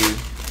have to be...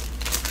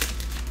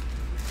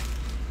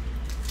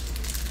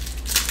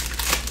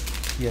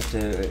 You have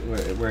to...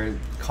 Where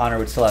Connor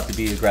would still have to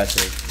be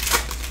aggressive.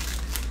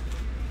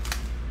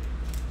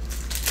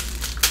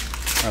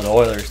 Or the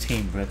Oilers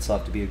team would still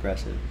have to be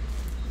aggressive.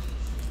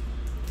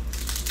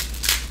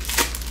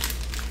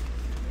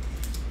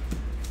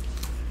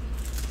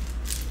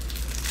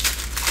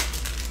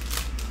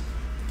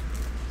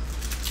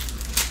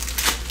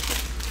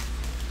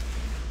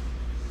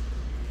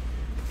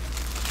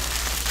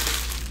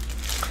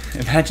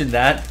 Imagine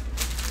that.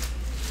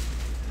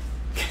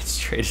 Gets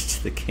traded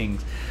to the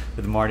Kings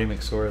with Marty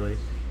McSorley.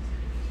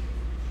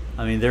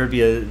 I mean, there would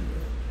be a...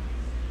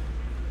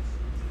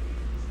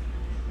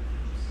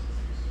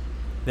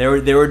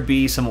 There would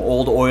be some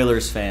old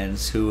Oilers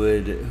fans who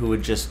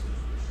would just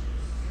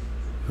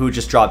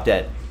drop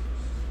dead.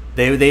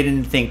 They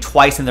didn't think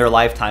twice in their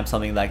lifetime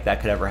something like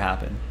that could ever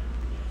happen.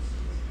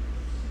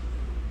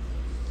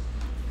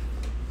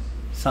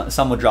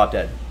 Some would drop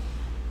dead.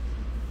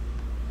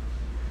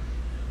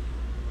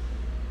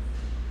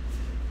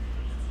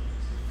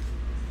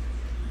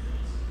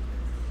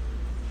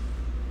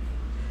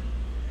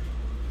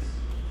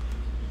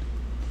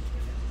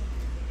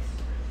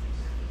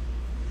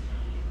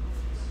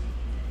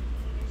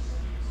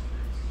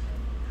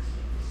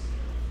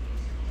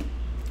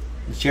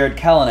 Jared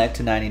Kelenic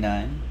to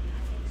 99.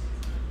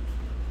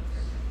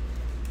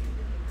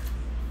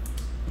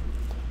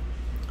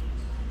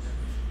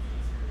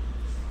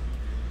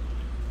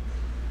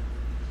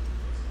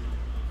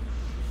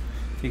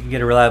 If he could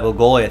get a reliable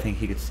goalie, I think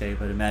he could stay.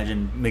 But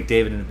imagine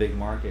McDavid in a big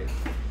market.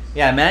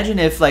 Yeah, imagine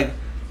if like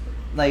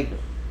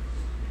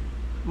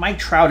Mike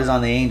Trout is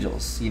on the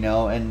Angels,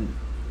 and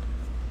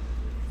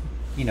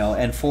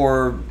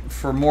for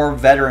more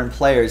veteran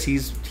players,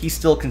 he's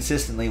still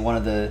consistently one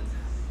of the.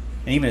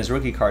 And even his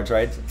rookie cards,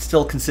 right?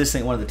 Still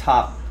consistently one of the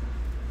top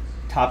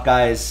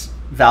guys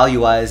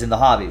value-wise in the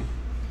hobby.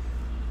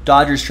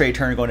 Dodgers trade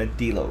Turner going to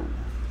D'Lo.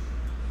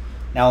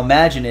 Now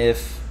imagine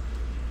if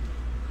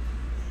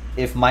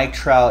Mike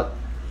Trout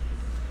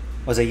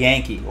was a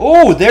Yankee.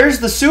 Oh, there's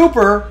the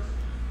super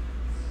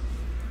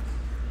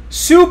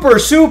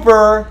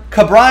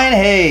Cabrian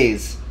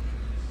Hayes.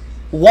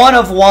 1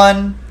 of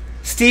 1.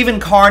 Stephen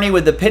Carney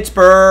with the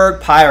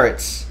Pittsburgh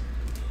Pirates.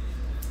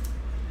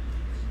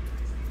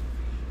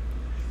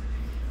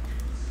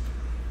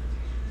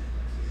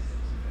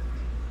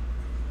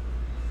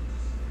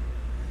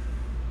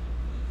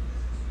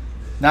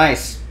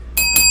 Nice.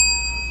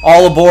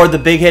 All aboard the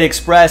Big Hit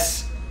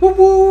Express. Woo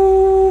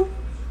woo.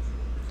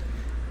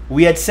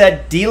 We had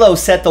said D'Lo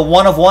set the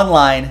 1 of 1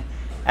 line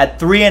at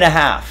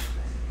 3.5.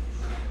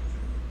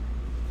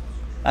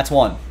 That's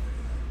 1.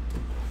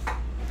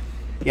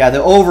 Yeah,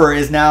 the over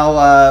is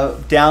now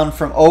down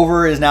from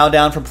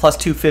plus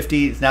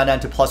 250. It's now down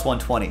to plus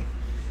 120.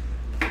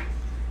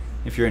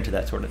 If you're into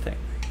that sort of thing.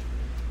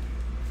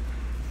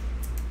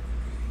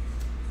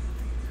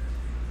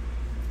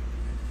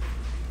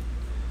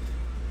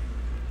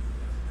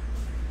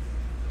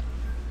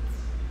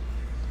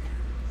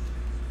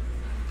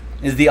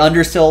 Is the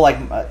under still like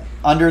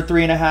under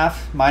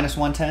 3.5 minus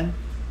 110?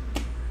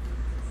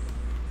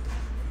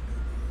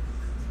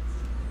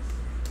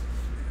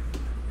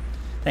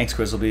 Thanks,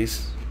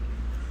 Grizzlebees.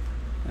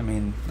 I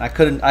mean, I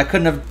couldn't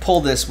have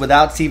pulled this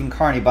without Stephen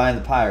Carney buying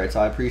the Pirates,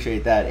 so I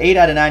appreciate that. 8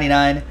 out of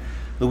 99,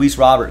 Luis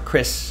Robert,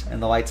 Chris,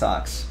 and the White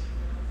Sox.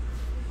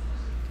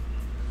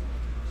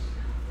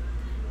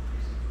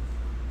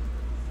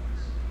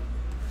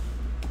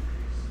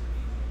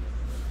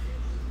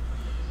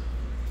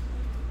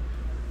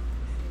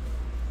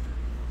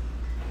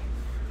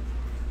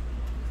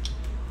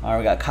 All right,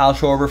 we got Kyle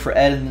Schwarber for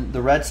Ed and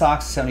the Red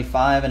Sox,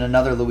 75, and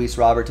another Luis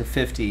Robert to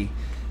 50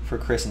 for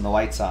Chris and the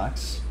White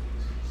Sox.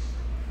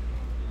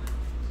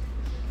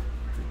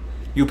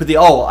 You put the,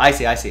 oh, I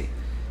see.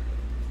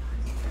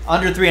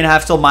 Under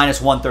 3.5, still minus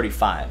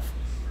 135.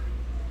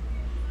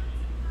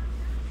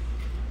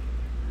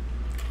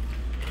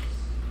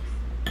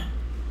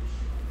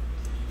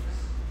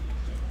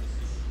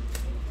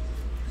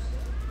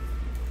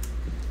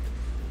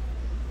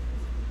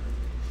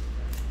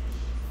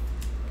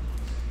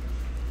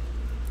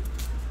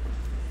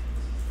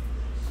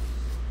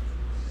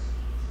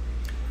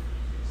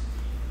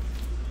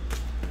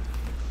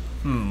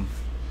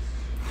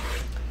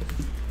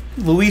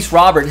 Luis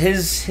Robert,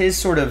 his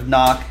sort of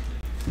knock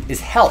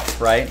is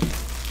health, right?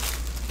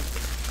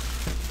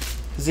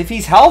 Because if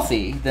he's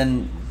healthy,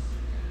 then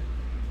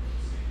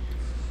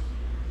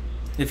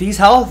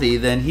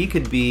he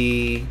could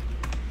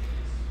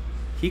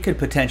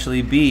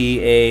potentially be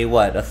a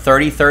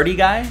 30-30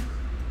 guy? He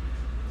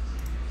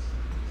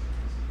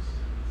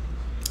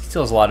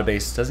still has a lot of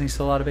bases, doesn't he?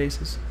 Still a lot of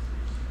bases?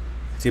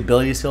 Has the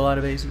ability to steal a lot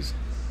of bases?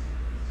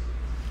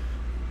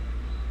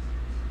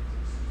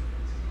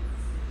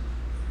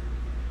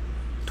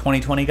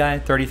 $20-20 guy,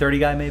 $30-30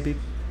 guy, maybe.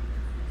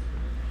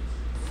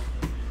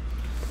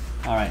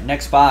 All right,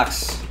 next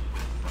box.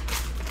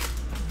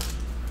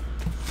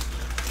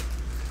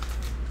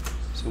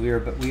 So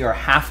we are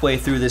halfway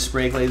through this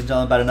break, ladies and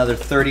gentlemen. About another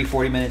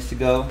 30-40 minutes to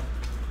go.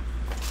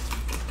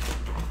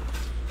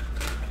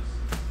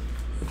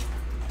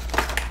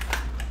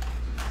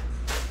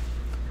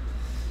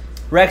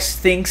 Rex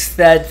thinks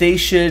that they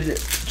should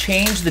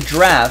change the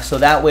draft so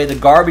that way the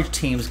garbage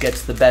teams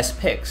gets the best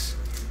picks.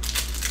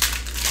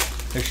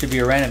 There should be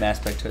a random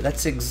aspect to it.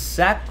 That's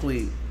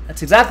exactly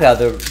how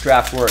the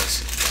draft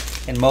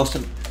works in most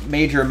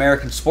major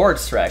American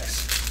sports,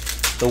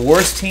 Rex. The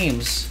worst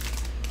teams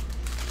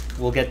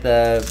will get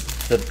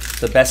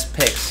the best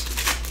picks.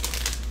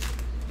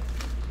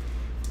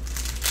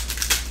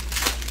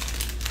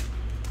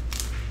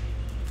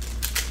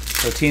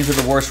 So teams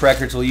with the worst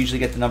records will usually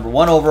get the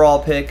 #1 overall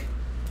pick.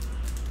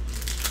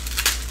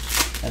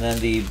 And then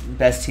the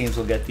best teams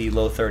will get the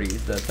low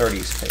 30s, the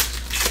 30s picks.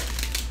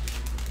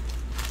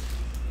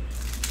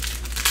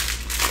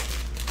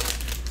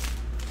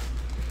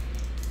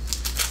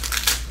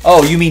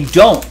 Oh, you mean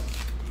don't?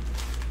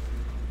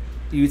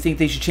 You think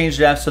they should change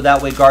that so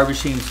that way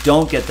garbage teams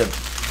don't get the...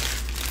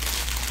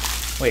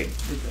 Wait,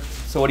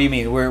 so what do you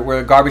mean?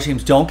 Where garbage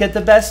teams don't get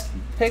the best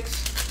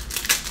picks?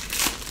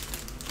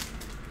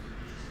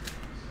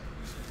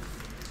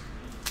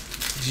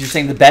 You're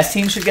saying the best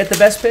teams should get the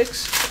best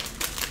picks?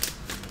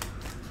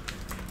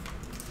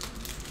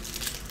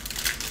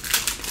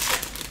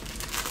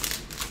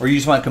 Or you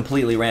just want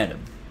completely random?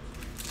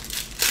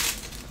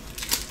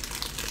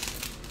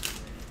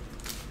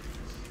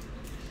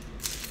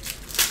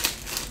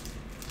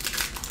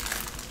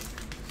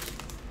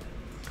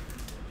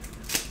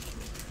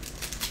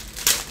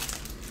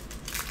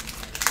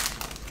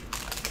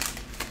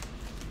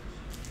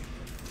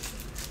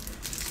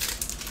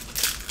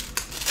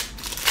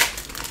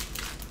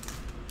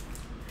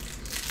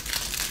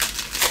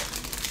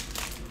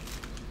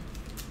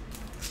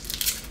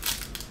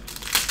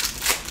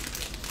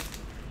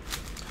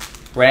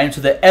 Random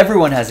so that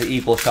everyone has an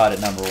equal shot at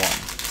 #1.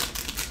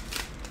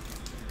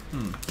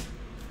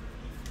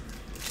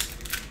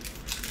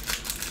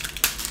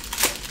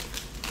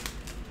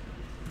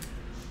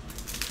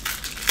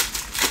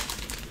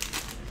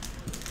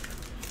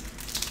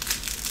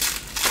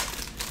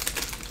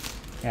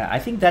 Yeah, I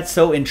think that's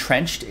so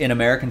entrenched in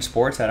American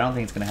sports that I don't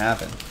think it's going to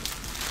happen.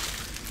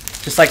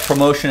 Just like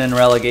promotion and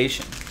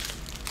relegation.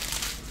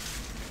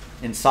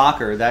 In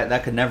soccer,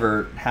 that could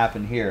never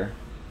happen here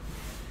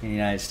in the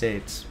United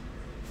States.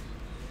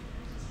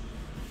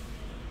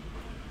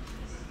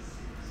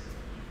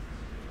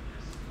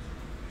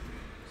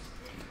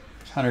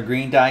 Hunter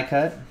Green die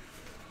cut,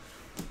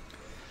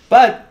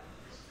 but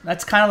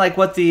that's kind of like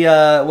what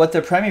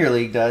the Premier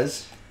League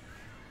does.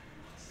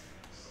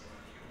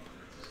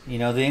 You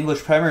know, the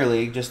English Premier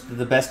League, just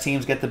the best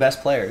teams get the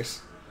best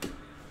players.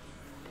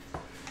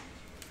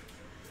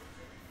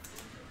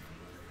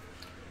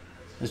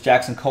 There's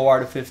Jackson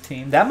Coart to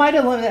 15. That might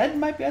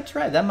eliminate. That's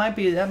right. That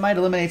might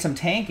eliminate some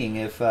tanking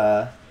if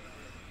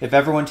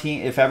every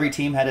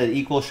team had an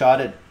equal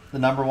shot at the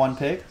 #1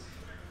 pick.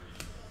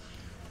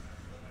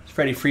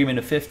 Freddie Freeman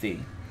to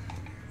 50.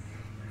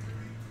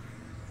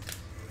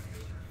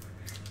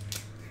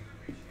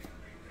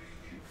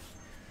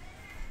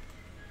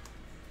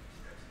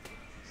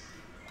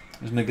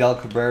 There's Miguel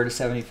Cabrera to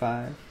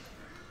 75.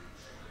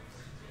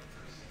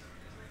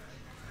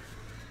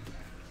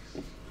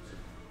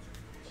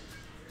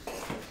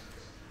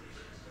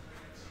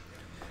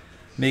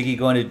 Miggy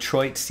going to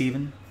Detroit,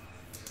 Steven.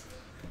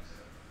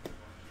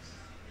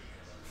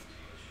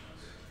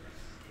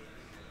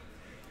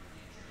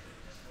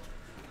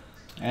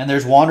 And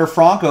there's Wander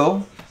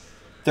Franco,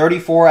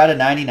 34 out of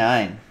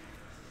 99.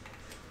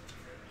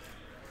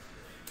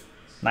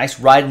 Nice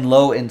riding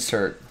low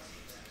insert.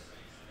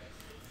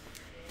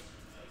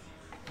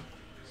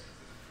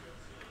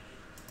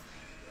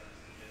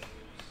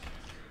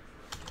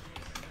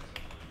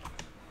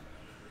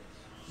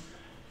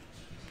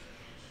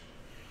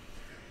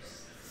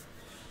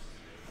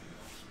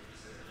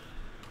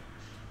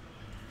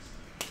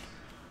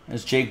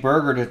 There's Jake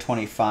Berger to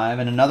 25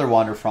 and another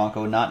Wander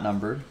Franco not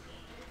numbered.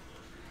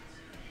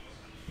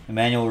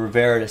 Emmanuel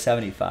Rivera to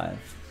 75.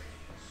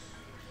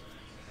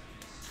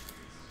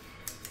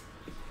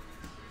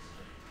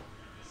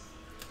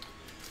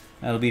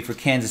 That'll be for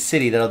Kansas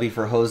City. That'll be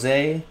for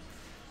Jose.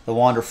 The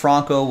Wander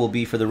Franco will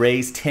be for the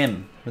Rays.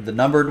 Tim with the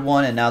numbered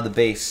one and now the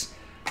base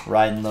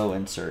riding low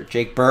insert.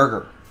 Jake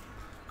Berger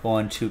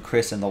going to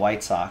Chris and the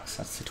White Sox.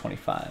 That's the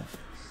 25.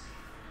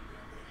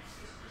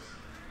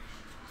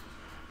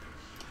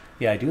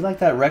 Yeah, I do like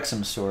that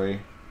Wrexham story.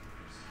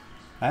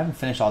 I haven't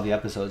finished all the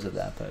episodes of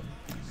that, but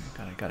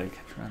gotta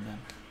catch around that.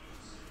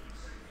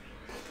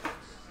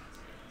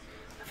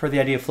 I've heard the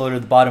idea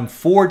floated the bottom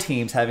 4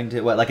 teams having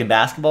to, like in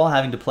basketball,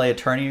 having to play a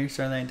tourney or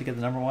something to get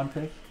the #1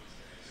 pick.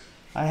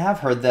 I have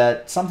heard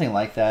that, something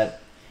like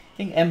that. I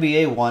think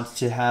NBA wants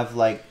to have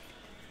like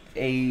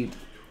a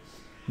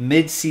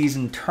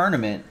mid-season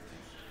tournament,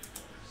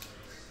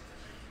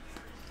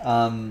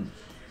 kind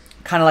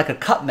of like a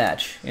cup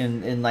match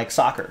in like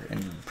soccer,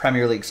 in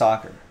Premier League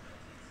soccer,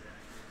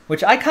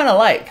 which I kind of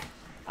like.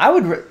 I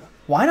would.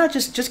 Why not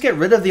just get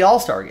rid of the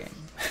All-Star game?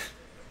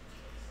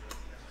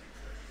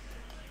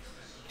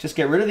 Just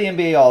get rid of the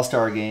NBA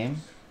All-Star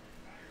game.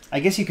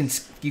 I guess you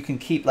can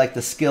keep like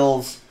the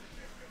skills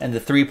and the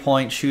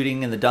 3-point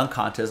shooting and the dunk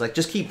contest. Like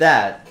just keep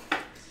that,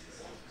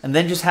 and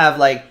then just have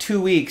like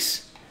 2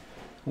 weeks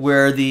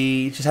where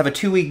just have a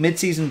 2-week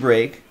mid-season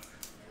break.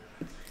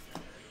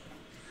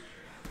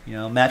 You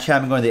know, Matt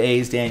Chapman going to the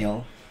A's.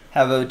 Daniel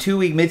have a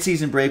 2-week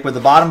mid-season break where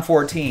the bottom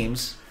 4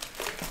 teams.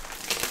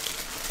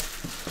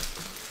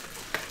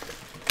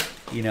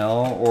 You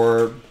know,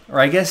 or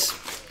I guess,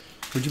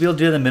 would you be able to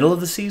do it in the middle of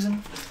the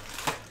season?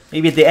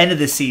 Maybe at the end of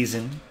the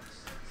season.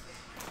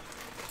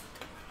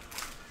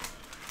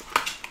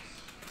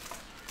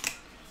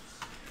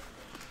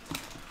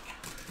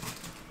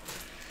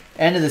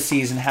 end of the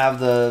season, have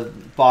the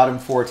bottom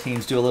 4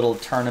 teams do a little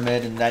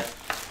tournament, and that,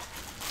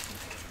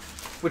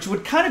 which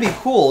would kind of be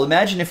cool.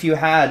 Imagine if you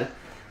had,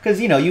 because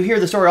you know you hear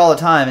the story all the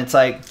time. It's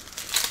like,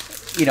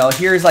 you know,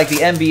 here's like the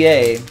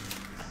NBA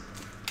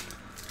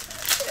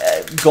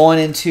going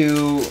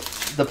into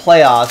the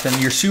playoffs,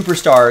 and your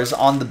superstars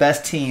on the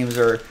best teams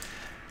are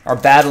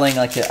battling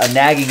like a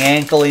nagging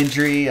ankle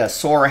injury, a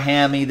sore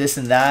hammy, this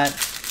and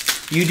that.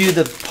 You do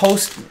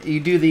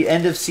the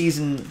end of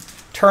season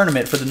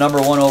tournament for the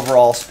 #1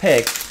 overall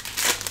pick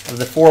of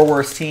the 4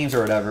 worst teams or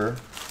whatever.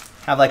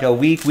 Have like a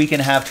week and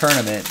a half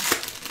tournament,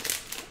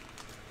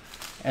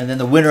 and then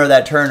the winner of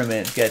that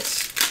tournament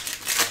gets,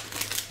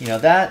 you know,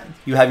 that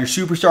you have your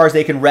superstars.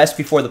 They can rest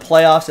before the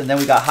playoffs, and then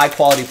we got high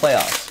quality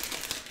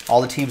playoffs.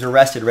 All the teams are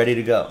rested, ready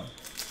to go.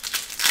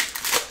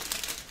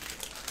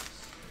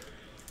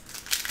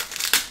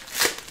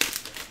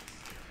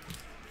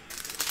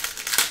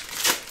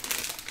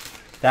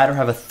 That, or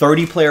have a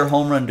 30-player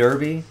home run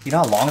derby. You know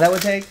how long that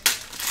would take?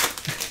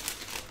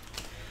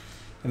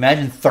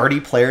 Imagine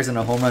 30 players in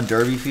a home run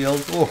derby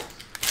field. Oh.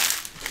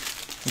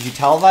 Would you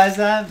televise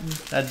that?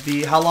 That'd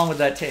be, how long would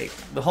that take?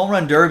 The home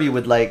run derby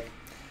would, like,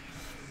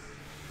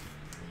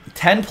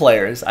 10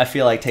 players, I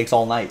feel like, takes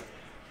all night.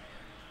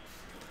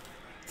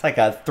 It's like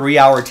a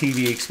 3-hour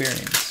TV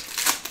experience.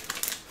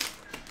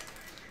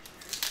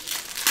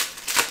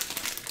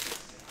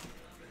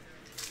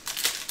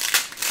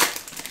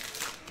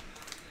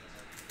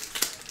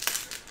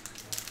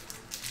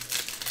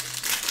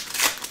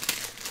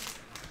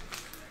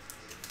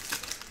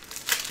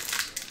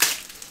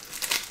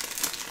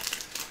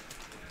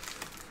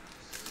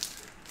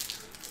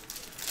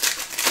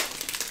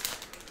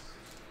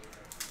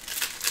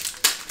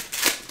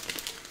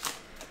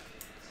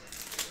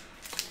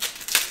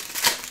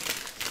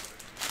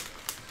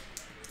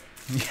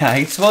 Yeah,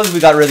 I suppose we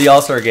got rid of the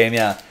All-Star game,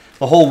 yeah.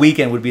 The whole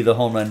weekend would be the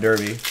home run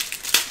derby.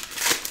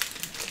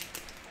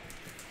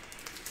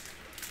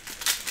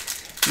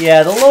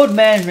 Yeah, the load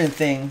management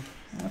thing,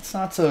 it's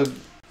not so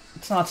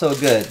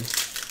good.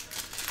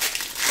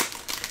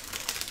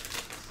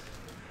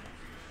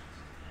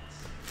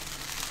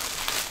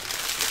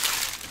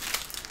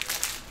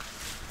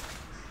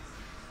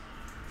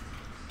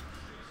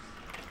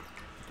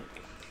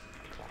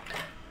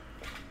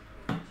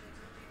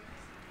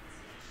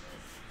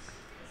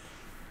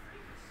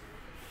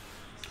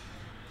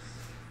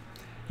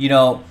 You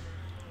know,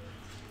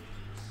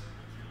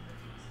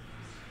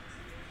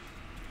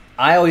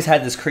 I always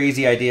had this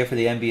crazy idea for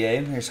the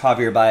NBA. Here's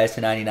Javier Baez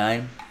to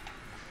 99.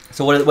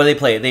 So what do they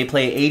play? They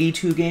play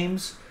 82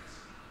 games.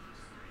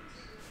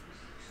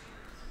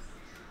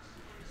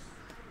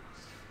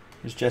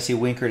 There's Jesse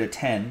Winker to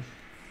 10.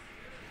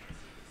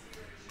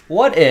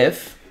 What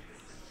if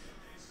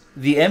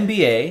the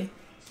NBA,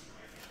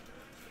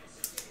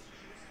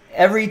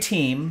 every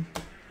team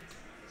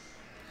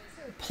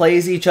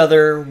plays each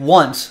other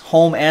once,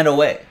 home and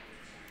away?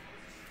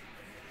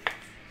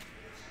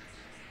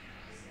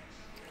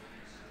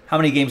 How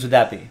many games would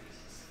that be?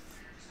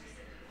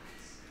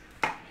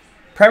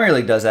 Premier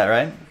League does that,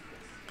 right?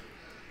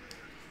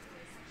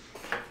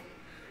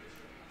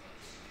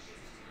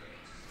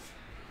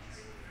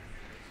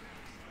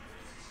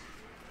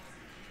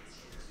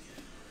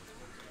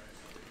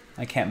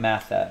 I can't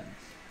math that.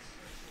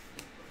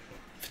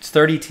 If it's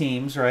 30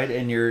 teams, right,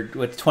 and you're,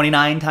 what,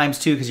 29 times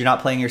 2 because you're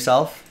not playing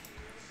yourself?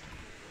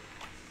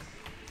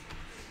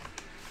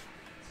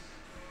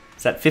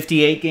 Is that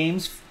 58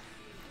 games?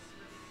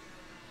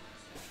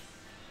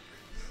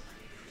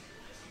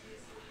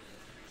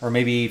 Or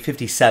maybe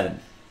 57,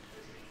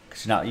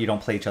 because you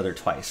don't play each other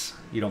twice.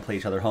 You don't play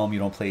each other home. You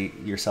don't play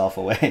yourself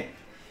away.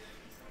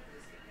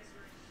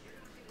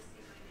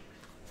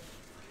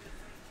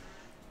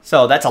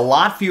 So that's a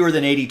lot fewer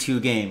than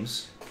 82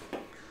 games.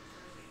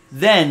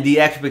 Then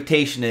the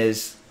expectation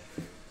is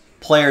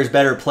players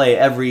better play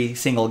every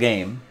single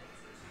game,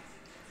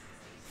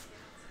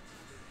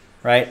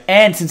 right?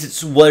 And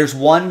since there's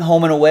one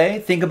home and away,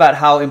 think about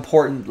how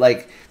important.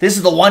 Like, this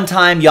is the one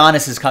time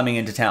Giannis is coming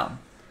into town.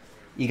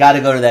 You got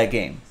to go to that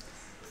game.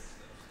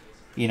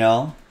 You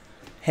know?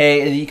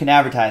 Hey, and you can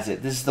advertise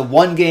it. This is the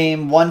one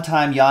game, one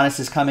time Giannis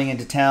is coming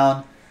into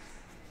town.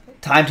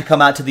 Time to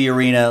come out to the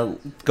arena.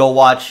 Go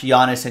watch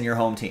Giannis and your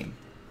home team.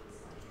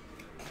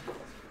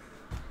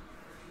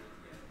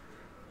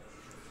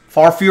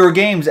 Far fewer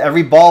games.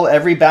 Every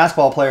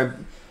basketball player,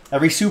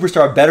 every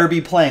superstar better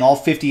be playing all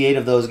 58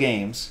 of those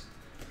games.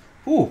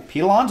 Ooh,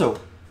 Pete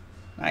Alonso.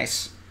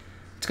 Nice.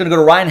 It's going to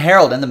go to Ryan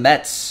Harold and the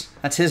Mets.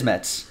 That's his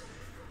Mets.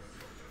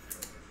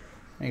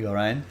 There you go,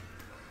 Ryan.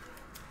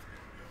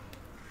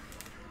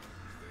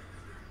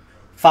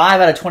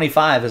 5 out of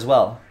 25 as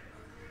well.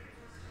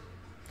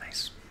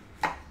 Nice.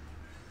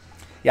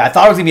 Yeah, I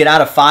thought it was going to be an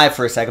out of 5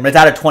 for a second, but it's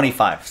out of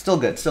 25. Still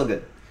good, still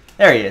good.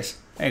 There he is.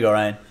 There you go,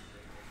 Ryan.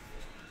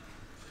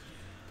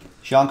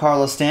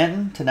 Giancarlo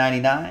Stanton to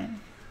 99.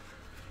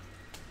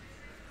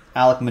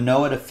 Alek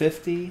Manoah to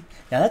 50.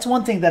 Yeah, that's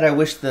one thing that I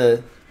wish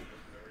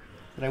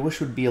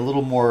would be a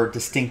little more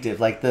distinctive.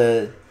 Like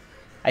the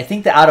I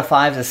think the out of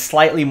 5 is a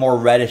slightly more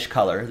reddish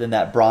color than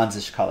that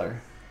bronzish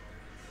color.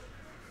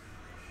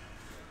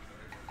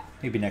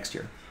 Maybe next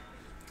year.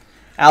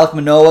 Alec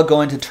Manoah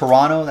going to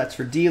Toronto. That's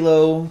for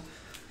D'Lo.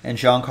 And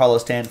Giancarlo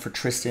Stanton for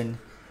Tristan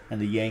and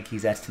the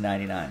Yankees. That's to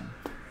 99.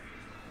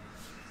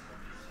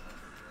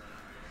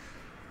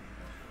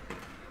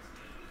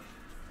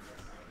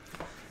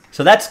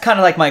 So that's kind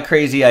of like my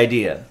crazy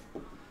idea.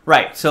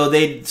 Right. So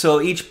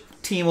each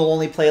team will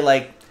only play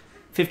like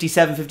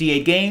 57,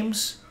 58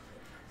 games.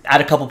 Add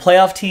a couple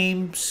playoff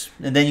teams,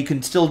 and then you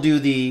can still do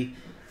the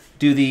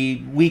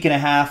week and a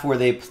half where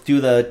they do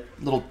the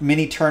little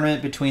mini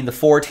tournament between the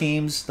 4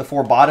 teams, the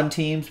 4 bottom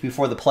teams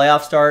before the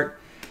playoffs start.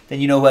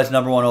 Then you know who has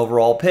 #1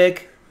 overall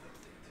pick.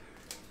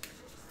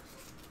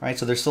 Right,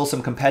 so there's still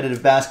some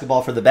competitive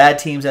basketball for the bad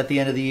teams at the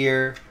end of the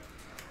year.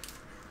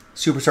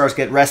 Superstars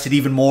get rested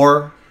even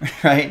more,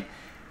 right?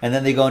 And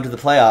then they go into the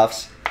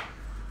playoffs,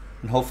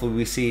 and hopefully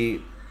we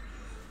see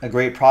a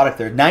great product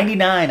there.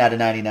 99 out of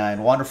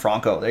 99. Wander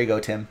Franco. There you go,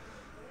 Tim.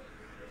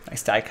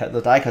 Nice die cut.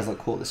 The die cuts look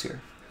cool this year.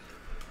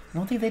 I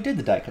don't think they did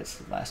the die cuts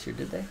last year,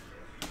 did they?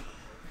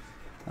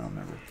 I don't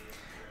remember.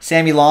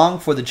 Sammy Long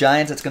for the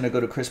Giants. That's going to go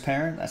to Chris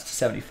Parent. That's to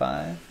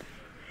 75.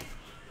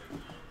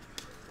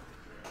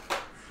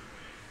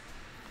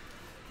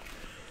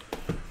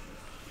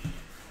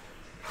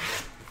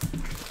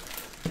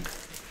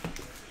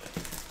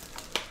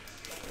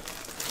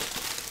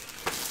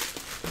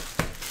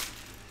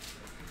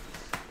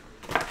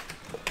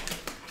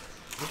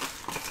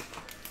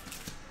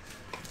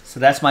 So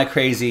that's my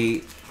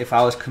crazy, if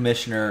I was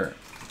commissioner,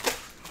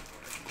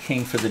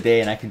 king for the day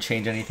and I can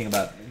change anything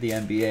about the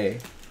NBA,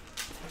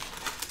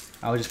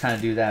 I would just kind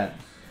of do that.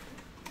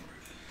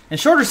 And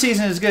shorter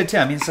season is good too.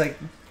 I mean, it's like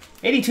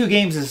 82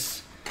 games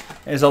is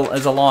a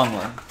long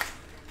one.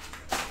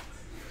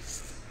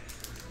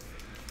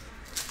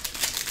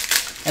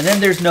 And then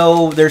there's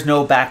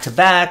no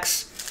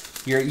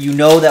back-to-backs. You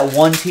know that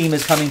one team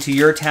is coming to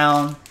your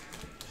town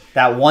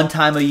that one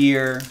time a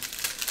year.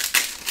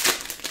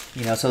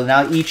 You know, so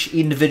now each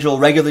individual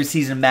regular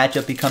season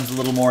matchup becomes a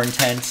little more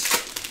intense.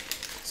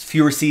 It's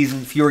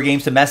fewer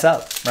games to mess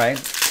up, right?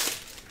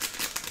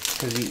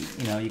 Because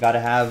you got to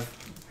have,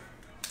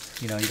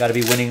 you got to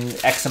be winning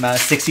X amount,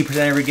 60% of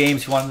every game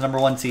if you want the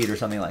 #1 seed or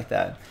something like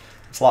that.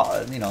 It's a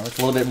lot, it's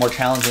a little bit more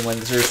challenging when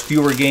there's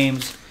fewer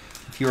games,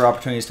 fewer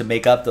opportunities to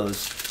make up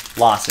those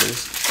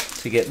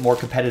losses, to get more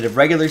competitive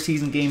regular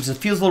season games. It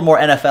feels a little more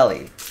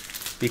NFL-y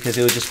because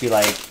it would just be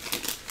like,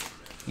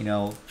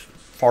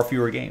 far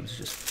fewer games,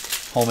 just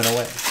home and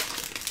away.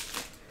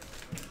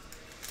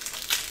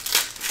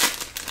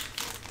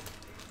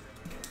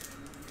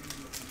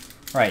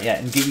 Right, yeah,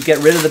 and you get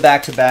rid of the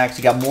back-to-backs.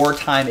 You got more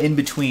time in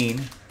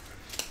between.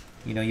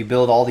 You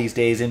build all these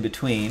days in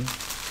between.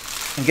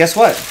 And guess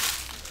what?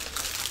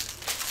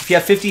 If you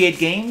have 58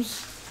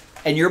 games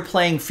and you're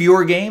playing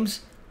fewer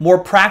games, more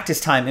practice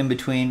time in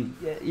between,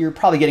 you're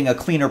probably getting a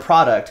cleaner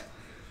product,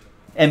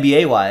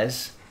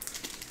 NBA-wise,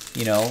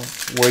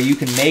 where you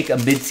can make a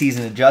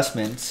mid-season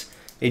adjustments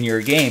in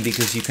your game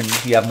because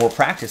you have more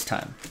practice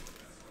time.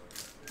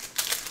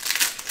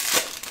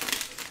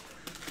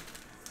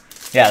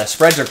 Yeah, the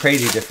spreads are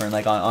crazy different,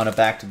 like on a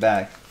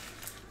back-to-back.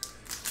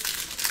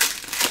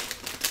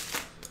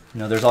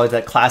 There's always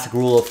that classic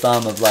rule of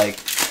thumb of like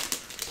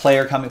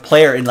player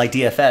in like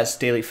DFS,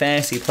 daily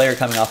fantasy, player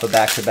coming off a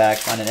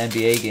back-to-back on an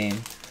NBA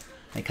game.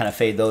 They kind of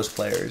fade those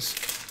players.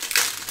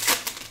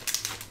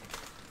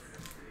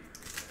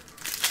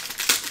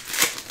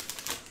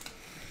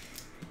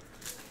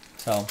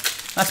 So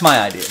that's my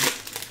idea.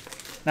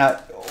 Now,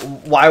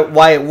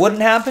 why it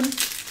wouldn't happen?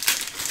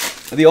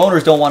 The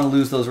owners don't want to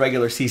lose those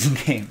regular season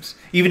games,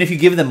 even if you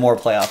give them more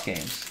playoff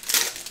games.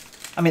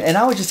 I mean, and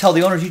I would just tell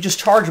the owners, you just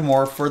charge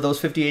more for those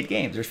 58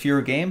 games. There's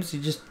fewer games, you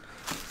just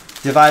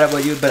divide up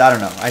but I don't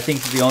know. I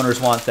think the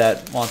owners want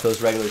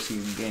those regular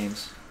season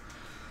games.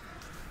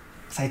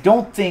 I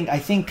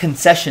think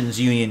concessions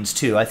unions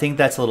too. I think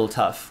that's a little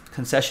tough.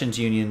 Concessions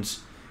unions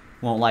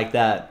won't like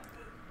that.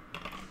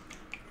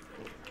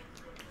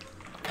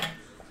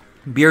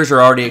 Beers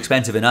are already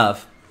expensive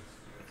enough.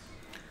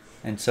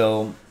 And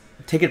so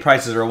ticket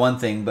prices are one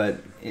thing,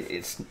 but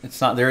it's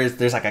not.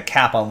 There's like a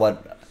cap on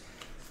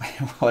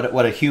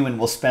what a human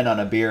will spend on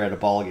a beer at a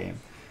ball game.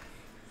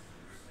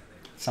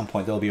 At some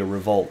point, there'll be a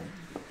revolt.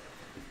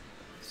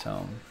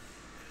 So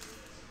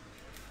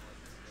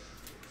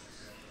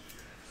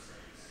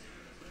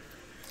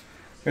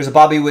there's a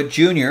Bobby Witt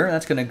Jr.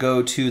 That's going to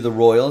go to the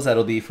Royals.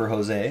 That'll be for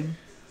Jose.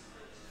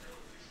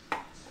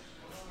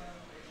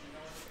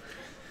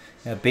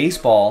 Yeah,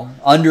 baseball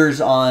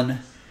unders on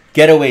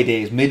getaway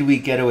days,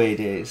 midweek getaway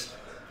days.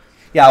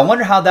 Yeah, I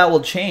wonder how that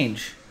will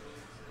change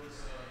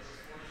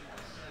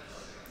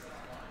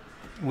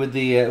with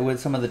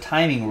some of the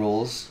timing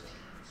rules.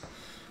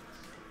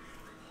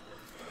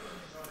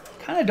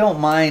 Kind of don't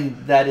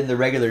mind that in the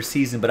regular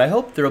season, but I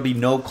hope there will be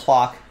no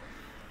clock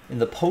in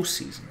the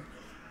postseason.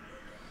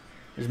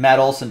 There's Matt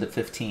Olson to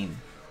 15.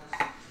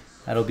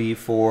 That'll be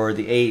for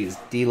the A's,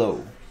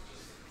 D'Lo.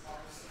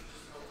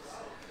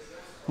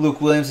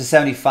 Luke Williams to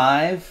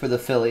 75 for the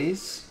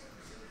Phillies.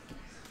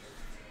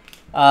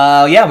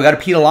 Yeah, we got a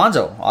Pete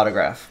Alonso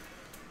autograph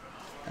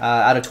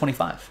out of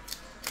 25.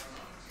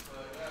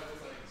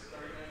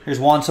 Here's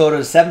Juan Soto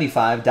to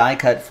 75, die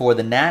cut for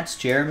the Nats,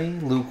 Jeremy.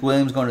 Luke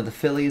Williams going to the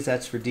Phillies.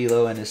 That's for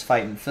D'Lo and his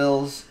Fightin'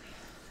 Phils.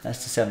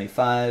 That's to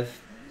 75.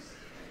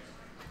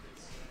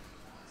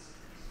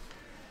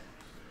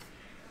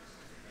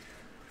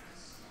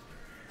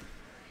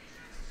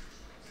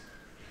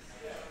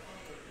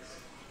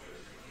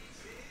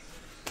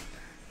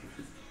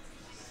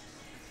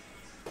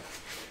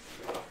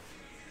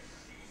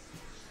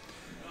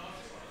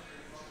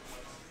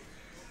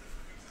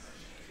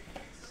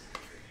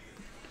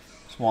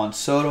 Juan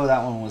Soto,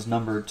 that one was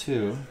numbered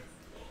too.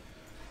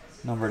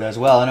 Numbered as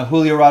well. And a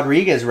Julio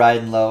Rodriguez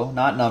riding low,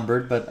 not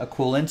numbered, but a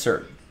cool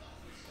insert.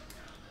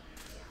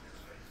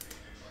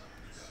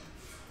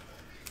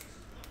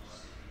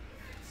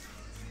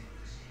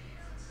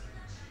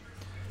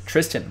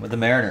 Tristan with the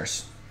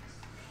Mariners.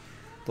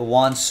 The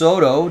Juan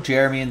Soto,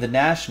 Jeremy and the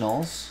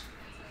Nationals.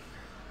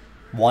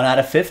 1 out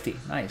of 50.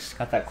 Nice.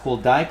 Got that cool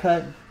die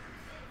cut.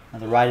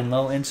 And the riding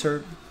low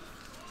insert.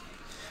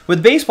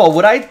 With baseball,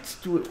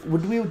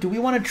 do we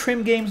want to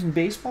trim games in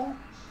baseball?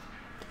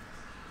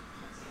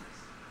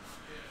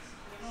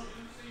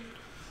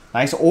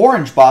 Nice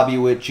orange Bobby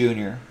Witt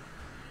Jr.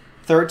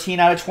 13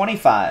 out of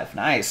 25.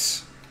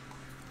 Nice.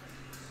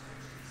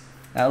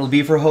 That'll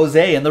be for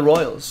Jose and the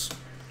Royals.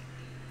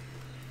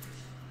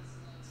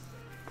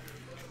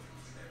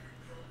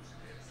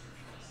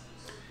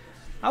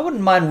 I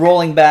wouldn't mind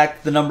rolling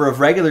back the number of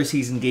regular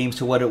season games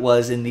to what it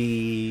was in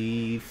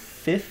the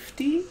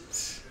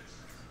 50s.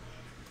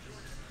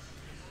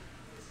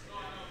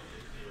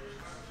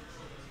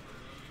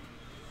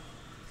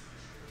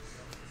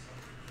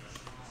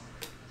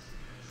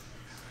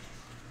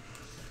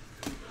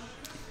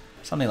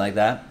 Something like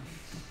that.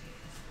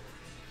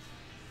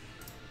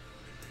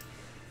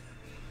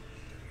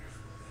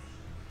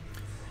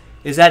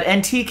 Is that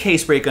NT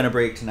case break going to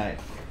break tonight?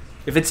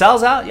 If it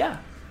sells out, yeah.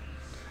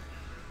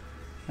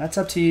 That's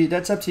up to you.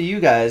 That's up to you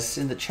guys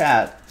in the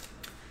chat.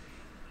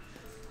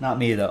 Not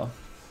me though.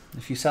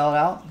 If you sell it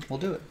out, we'll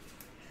do it.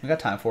 We got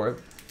time for it.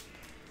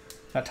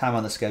 Got time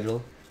on the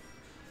schedule.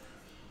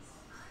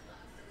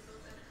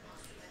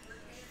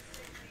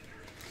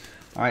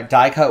 All right,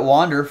 die cut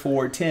Wander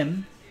for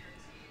Tim.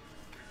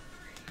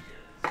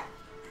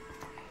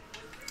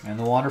 And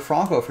the Wander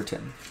Franco for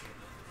Tim.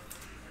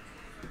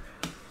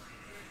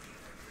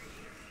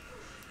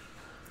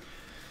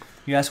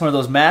 You asked one of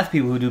those math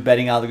people who do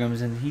betting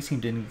algorithms, and he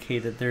seemed to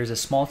indicate that there's a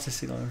small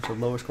statistical for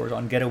lower scores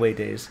on getaway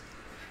days.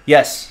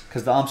 Yes,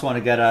 because the umps want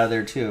to get out of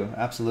there too.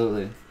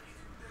 Absolutely.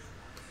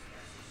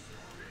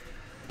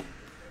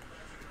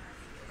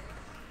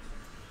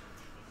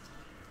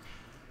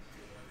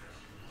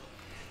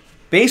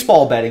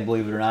 Baseball betting,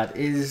 believe it or not,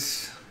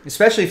 is,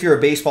 especially if you're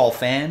a baseball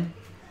fan,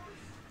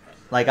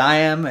 like I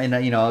am,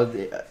 and you know,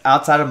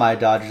 outside of my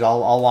Dodgers,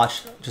 I'll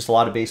watch just a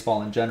lot of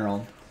baseball in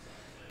general.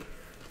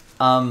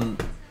 And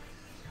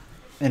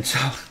so,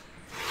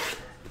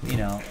 you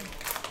know,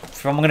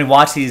 if I'm going to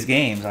watch these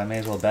games, I may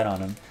as well bet on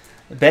them.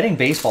 Betting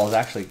baseball is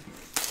actually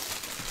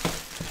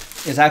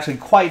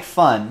quite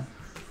fun,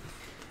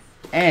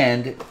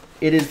 and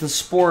it is the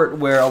sport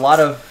where a lot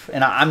of,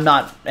 and I'm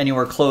not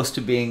anywhere close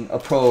to being a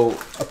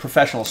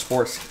professional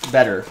sports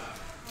bettor,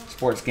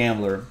 sports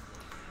gambler,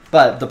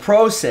 but the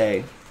pros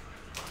say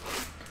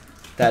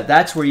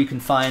that's where you can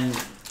find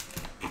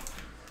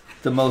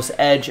the most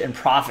edge and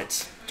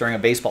profits during a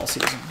baseball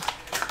season.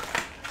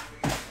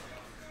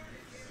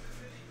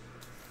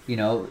 You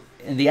know,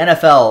 in the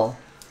NFL,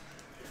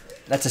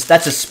 that's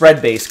a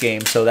spread-based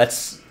game, so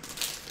those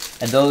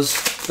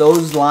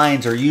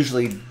lines are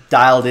usually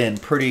dialed in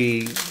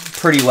pretty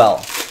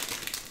well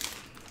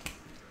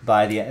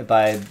by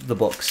the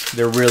books.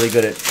 They're really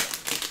good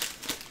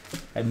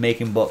at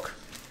making book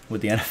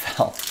with the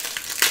NFL.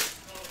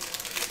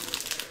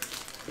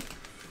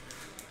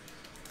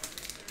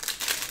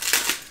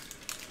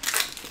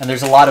 And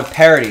there's a lot of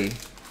parity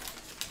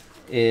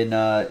in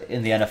the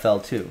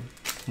NFL too,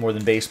 more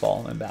than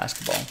baseball and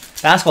basketball.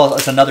 Basketball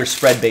is another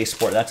spread-based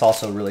sport. That's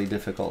also really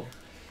difficult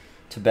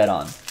to bet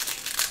on.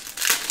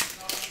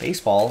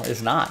 Baseball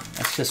is not.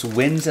 That's just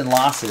wins and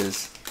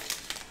losses.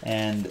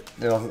 And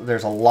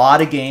there's a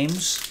lot of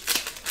games,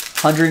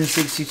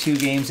 162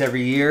 games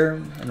every year,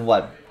 and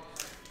what?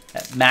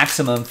 At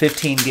maximum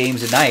 15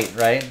 games a night,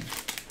 right?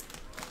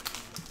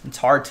 It's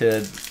hard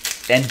to,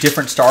 and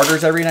different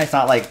starters every night. It's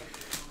not like,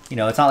 you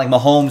know, it's not like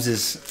Mahomes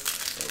is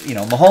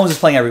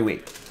playing every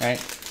week,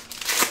 right?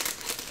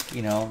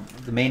 You know,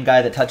 the main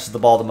guy that touches the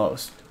ball the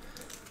most.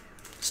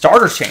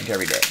 Starters change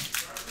every day.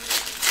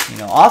 You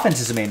know,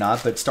 offenses may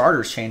not, but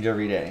starters change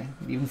every day,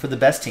 even for the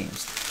best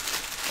teams.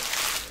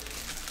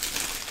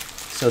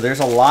 So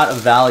there's a lot of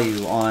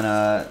value on.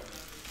 I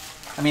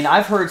mean,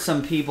 I've heard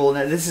some people.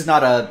 This is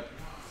not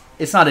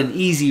it's not an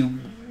easy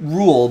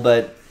rule,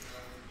 but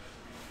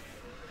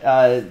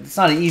it's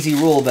not an easy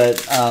rule,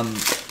 but I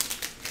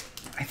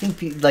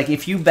think like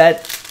if you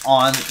bet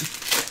on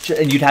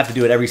and you'd have to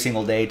do it every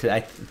single day to,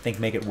 I think,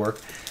 make it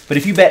work. But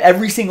if you bet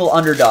every single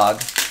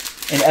underdog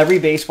in every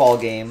baseball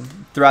game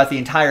throughout the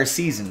entire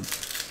season,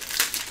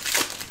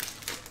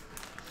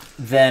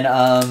 then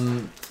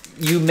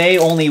you may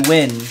only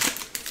win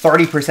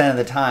 30% of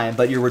the time,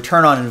 but your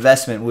return on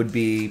investment would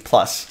be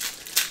plus.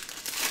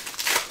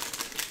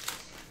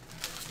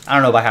 I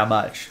don't know by how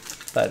much,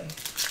 but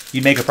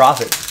you'd make a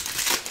profit.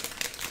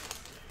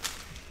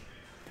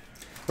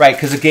 Right,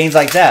 because of games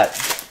like that.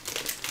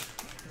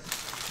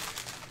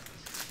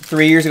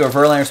 3 years ago,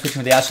 Verlander was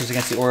pitching with the Astros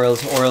against the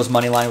Orioles. Orioles'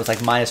 money line was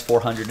like minus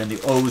 400, and the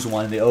O's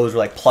won, and the O's were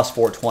like plus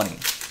 420.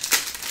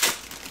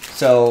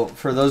 So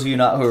for those of you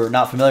who are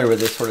not familiar with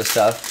this sort of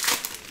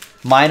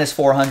stuff, minus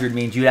 400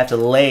 means you'd have to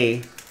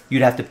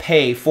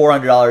pay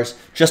 $400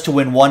 just to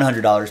win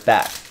 $100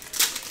 back.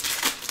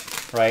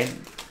 Right?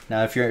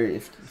 Now, if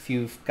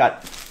you've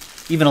got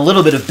even a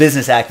little bit of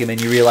business acumen,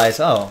 you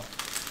realize, oh,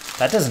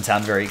 that doesn't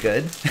sound very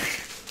good.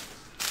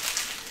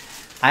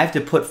 I have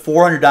to put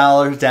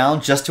 $400 down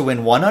just to win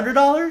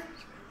 $100?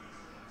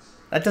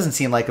 That doesn't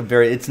seem like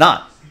it's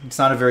not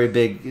a very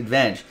big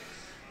advantage.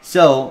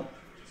 So,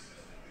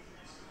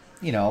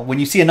 you know, when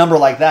you see a number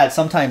like that,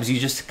 sometimes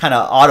you just kind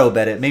of auto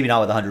bet it, maybe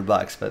not with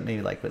 $100, but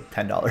maybe like with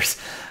 $10.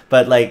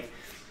 But like,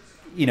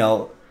 you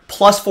know,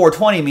 plus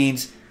 420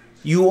 means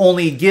you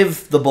only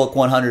give the book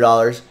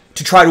 $100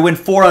 to try to win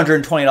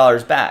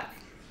 $420 back.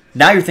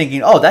 Now you're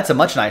thinking, oh, that's a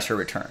much nicer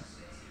return.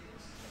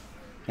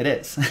 It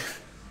is.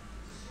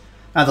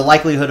 Now, the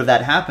likelihood of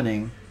that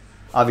happening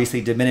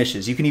obviously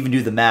diminishes. You can even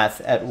do the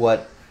math at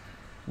what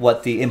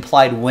the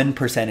implied win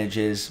percentage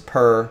is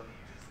per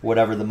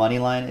whatever the money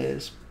line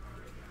is.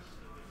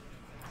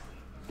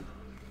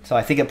 So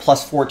I think at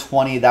plus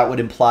 420, that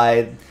would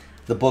imply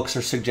the books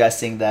are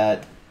suggesting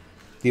that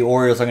the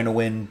Orioles are going to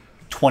win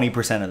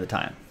 20% of the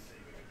time.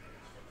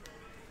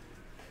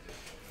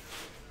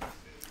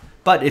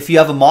 But if you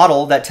have a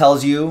model that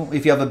tells you,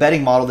 if you have a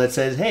betting model that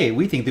says, hey,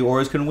 we think the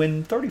Orioles can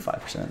win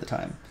 35% of the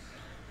time,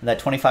 and that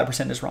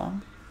 25% is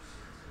wrong,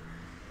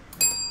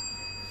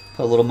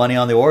 put a little money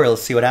on the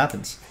Orioles, see what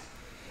happens.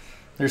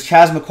 There's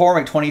Chas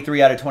McCormick,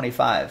 23 out of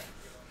 25.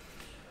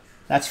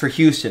 That's for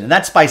Houston, and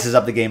that spices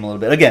up the game a little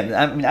bit. Again,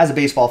 I mean, as a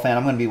baseball fan,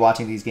 I'm going to be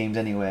watching these games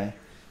anyway.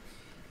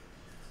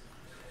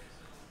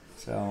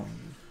 So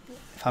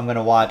if I'm going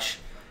to watch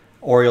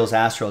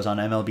Orioles-Astros on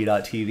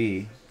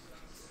MLB.tv,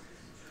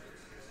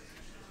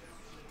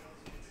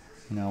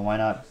 you know, why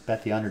not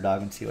bet the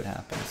underdog and see what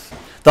happens?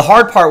 The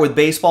hard part with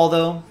baseball,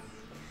 though,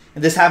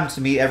 and this happens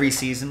to me every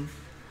season,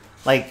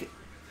 like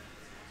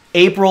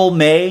April,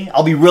 May,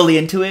 I'll be really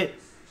into it,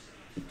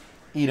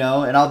 you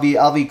know, and I'll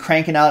be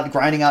grinding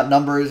out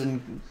numbers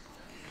and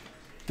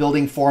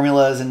building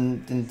formulas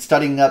and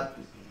studying,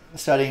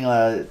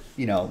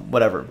 you know,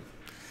 whatever,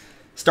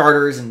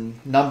 starters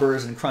and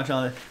numbers and crunch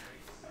on it,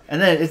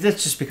 and then it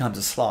just becomes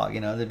a slog,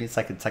 you know. It's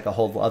like a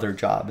whole other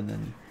job, and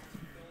then,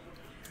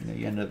 you know,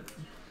 you end up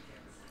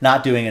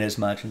not doing it as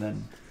much, and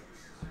then.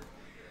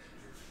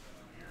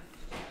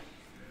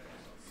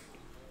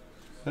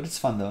 But it's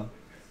fun, though.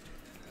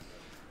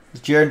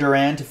 It's Jared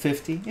Duran to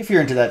 50, if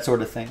you're into that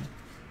sort of thing.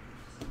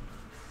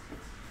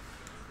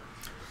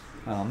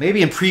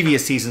 Maybe in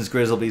previous seasons,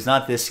 Grizzlies,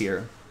 not this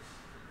year.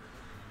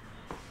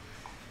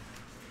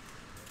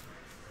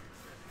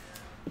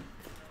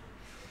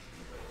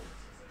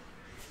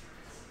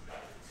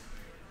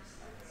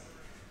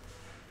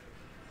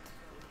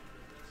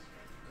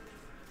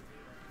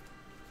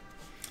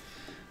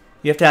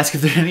 You have to ask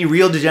if there are any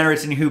real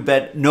degenerates in you who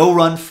bet no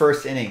run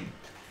first inning.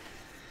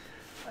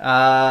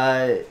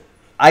 I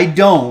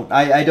don't.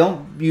 I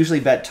don't usually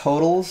bet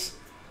totals,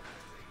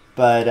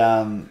 but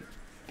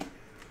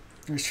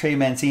there's Trey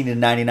Mancini to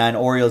 99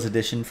 Orioles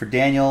edition for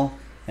Daniel,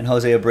 and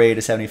Jose Abreu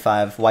to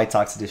 75 White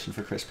Sox edition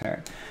for Chris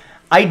Parent.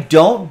 I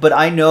don't, but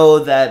I know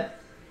that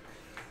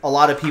a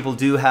lot of people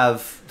do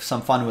have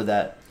some fun with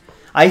that.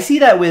 I see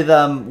that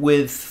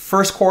with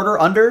first quarter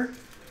under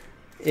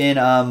in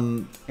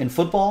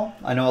football.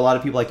 I know a lot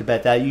of people like to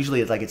bet that.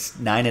 Usually it's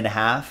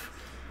 9.5.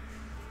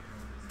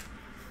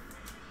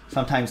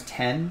 Sometimes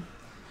 10,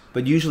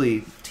 but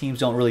usually teams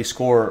don't really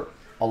score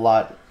a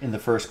lot in the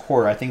first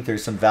quarter. I think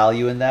there's some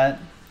value in that.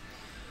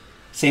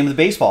 Same with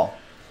baseball.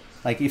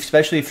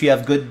 Especially if you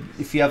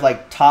have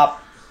like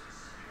top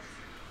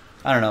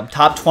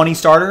 20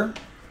 starter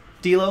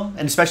D'Lo,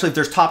 and especially if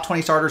there's top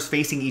 20 starters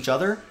facing each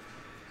other,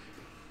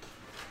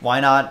 why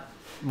not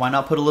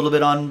put a little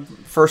bit on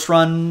first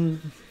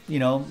run, you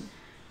know,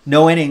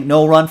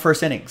 no run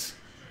first innings.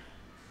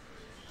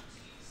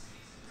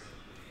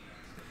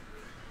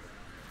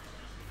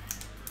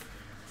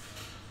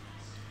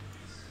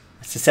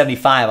 To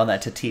 75 on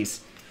that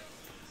Tatis.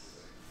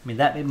 I mean,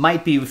 that it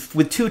might be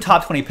with two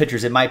top 20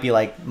 pitchers. It might be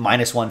like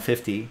minus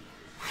 150,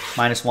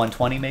 minus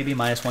 120, maybe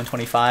minus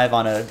 125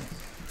 on a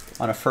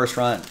first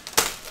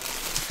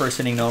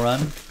inning no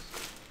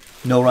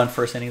run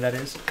first inning, that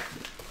is.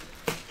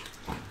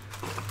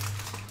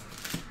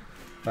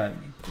 But it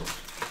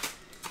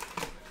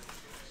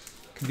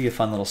could be a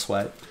fun little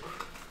sweat.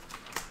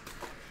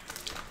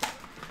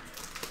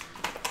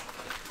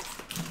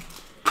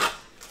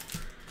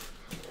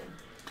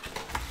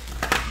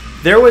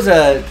 There was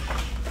a.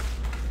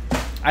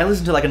 I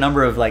listened to like a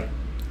number of like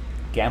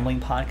gambling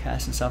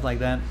podcasts and stuff like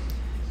that,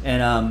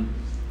 and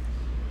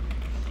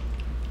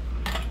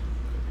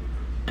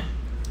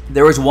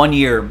there was one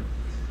year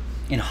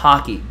in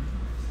hockey.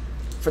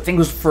 I think it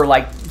was for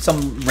like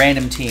some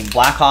random team,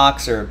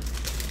 Blackhawks, or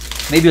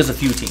maybe it was a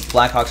few teams,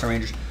 Blackhawks or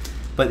Rangers,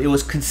 but it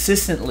was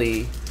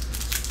consistently.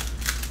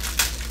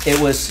 It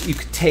was you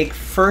could take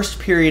first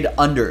period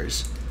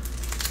unders,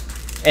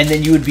 and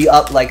then you would be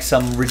up like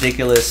some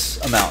ridiculous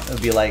amount. It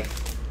would be like,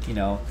 you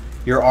know,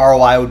 your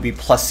ROI would be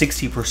plus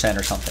 60%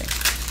 or something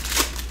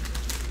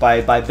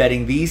by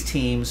betting these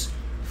teams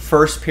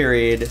first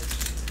period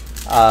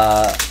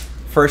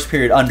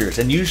unders,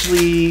 and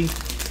usually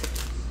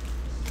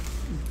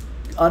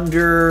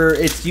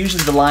it's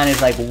usually the line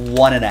is like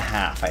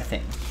 1.5, I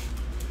think.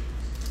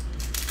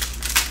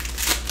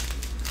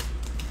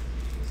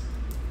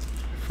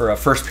 For a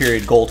first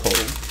period goal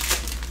total.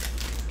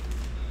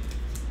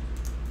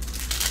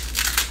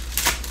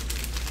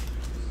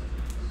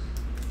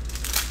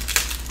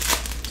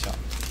 So.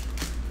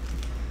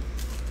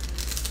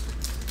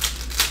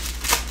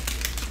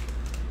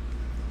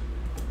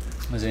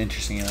 It was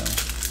interesting,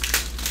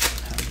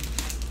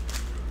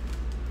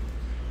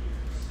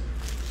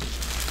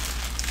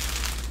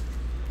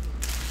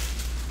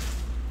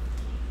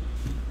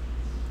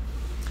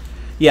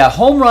 yeah,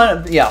 home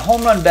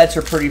run bets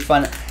are pretty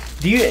fun.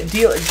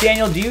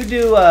 Daniel, do you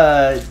do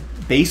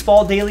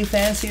baseball daily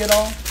fantasy at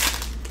all?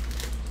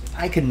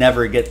 I could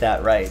never get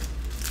that right.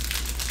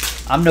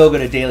 I'm no good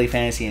at daily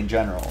fantasy in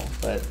general,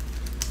 but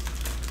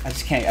I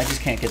just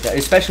can't get that,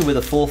 especially with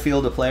a full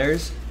field of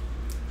players.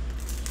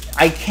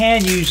 I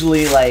can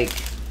usually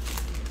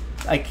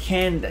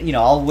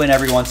I'll win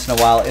every once in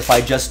a while if I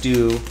just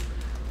do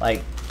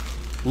like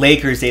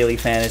Lakers daily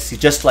fantasy,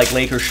 just like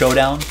Lakers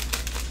Showdown,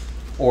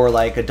 or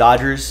like a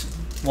Dodgers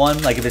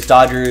one. Like if it's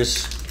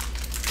Dodgers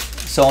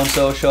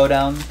so-and-so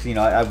Showdown, you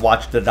know, I've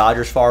watched the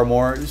Dodgers far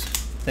more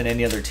than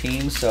any other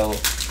team, so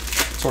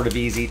it's sort of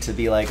easy to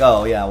be like,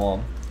 oh yeah,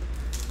 well,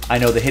 I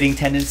know the hitting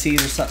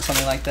tendencies or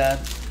something like that.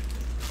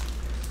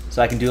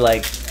 So I can do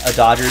like a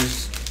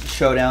Dodgers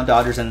Showdown,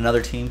 Dodgers and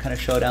another team kind of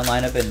showdown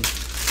lineup, and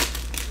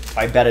if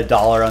I bet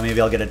 $1 on,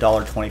 maybe I'll get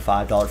 $1.25,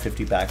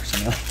 $1.50 back or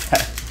something like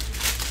that.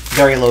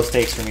 Very low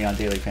stakes for me on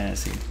daily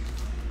fantasy.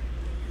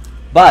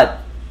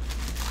 But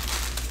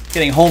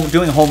doing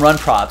home run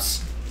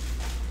props,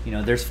 you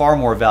know, there's far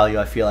more value,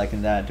 I feel like,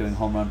 in that, doing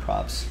home run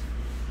props.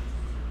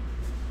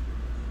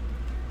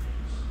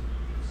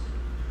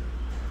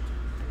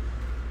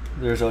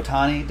 There's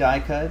Ohtani die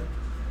cut,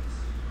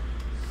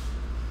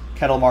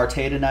 Kettle Marte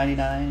to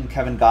 99, and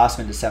Kevin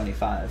Gossman to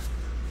 75.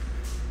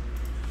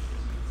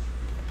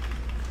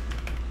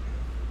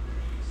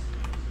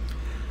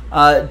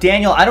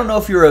 Daniel, I don't know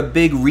if you're a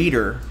big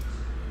reader.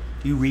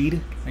 Do you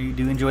read? Do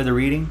you enjoy the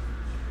reading?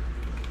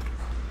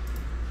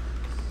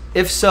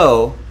 If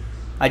so,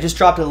 I just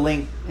dropped a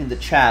link in the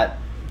chat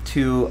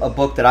to a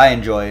book that I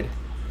enjoyed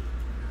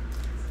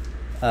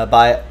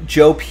by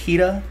Joe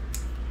Pita,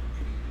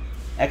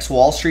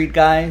 ex-Wall Street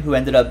guy who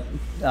ended up,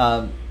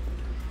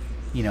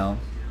 you know,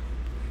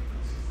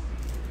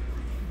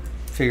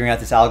 figuring out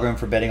this algorithm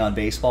for betting on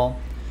baseball.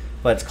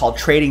 But it's called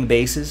Trading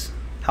Bases,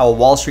 How a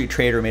Wall Street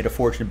Trader Made a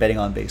Fortune Betting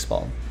on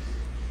Baseball.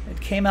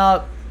 It came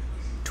out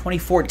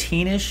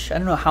 2014-ish. I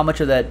don't know how much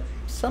of that,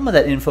 some of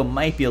that info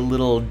might be a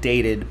little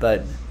dated,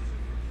 but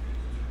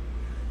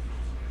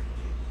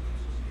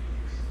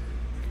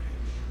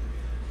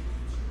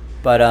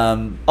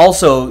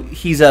also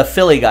he's a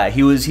Philly guy.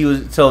 He was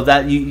so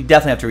that you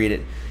definitely have to read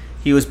it.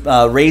 He was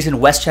raised in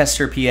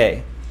Westchester,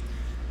 PA,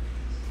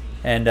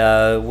 and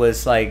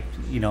was like,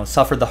 you know,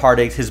 suffered the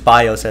heartaches. His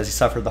bio says he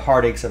suffered the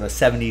heartaches of a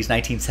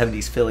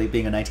 1970s Philly,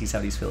 being a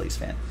 1970s Phillies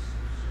fan.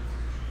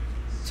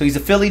 So he's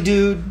a Philly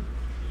dude,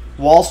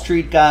 Wall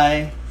Street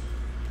guy.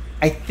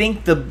 I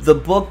think the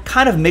book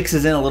kind of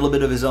mixes in a little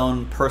bit of his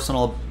own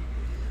personal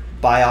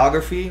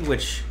biography,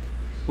 which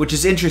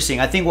is interesting.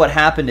 I think what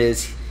happened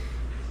is,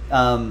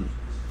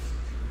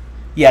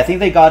 yeah, I think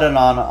they got it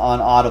on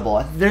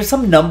Audible. There's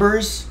some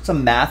numbers,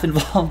 some math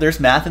involved.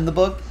 There's math in the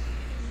book,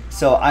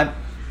 so I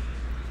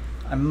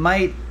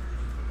might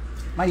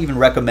even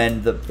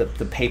recommend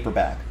the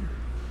paperback.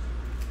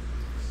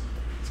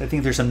 So I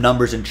think there's some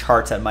numbers and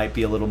charts that might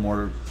be a little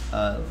more,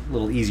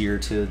 little easier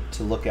to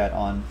look at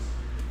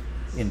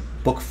in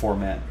book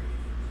format,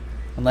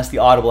 unless the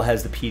Audible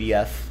has the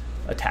PDF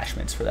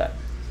attachments for that.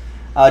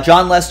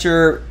 John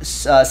Lester,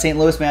 St.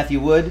 Louis, Matthew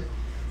Wood.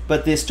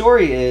 But the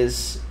story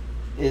is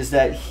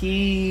that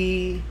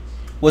he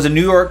was a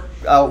New York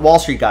Wall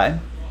Street guy.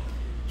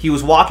 He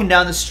was walking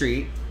down the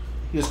street.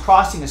 He was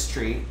crossing a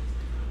street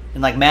in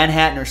like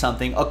Manhattan or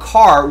something. A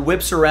car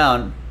whips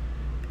around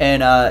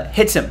and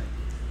hits him,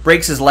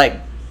 breaks his leg.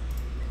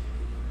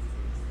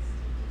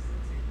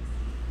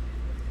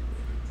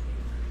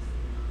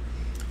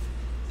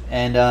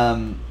 And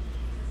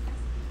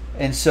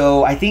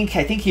so I think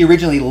he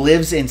originally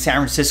lives in San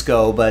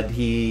Francisco, but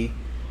he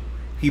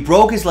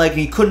broke his leg and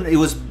he couldn't. It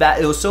was bad.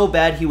 It was so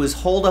bad he was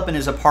holed up in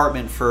his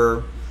apartment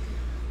for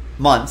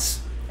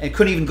months, and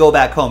couldn't even go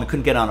back home. He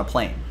couldn't get on a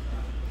plane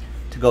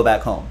to go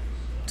back home.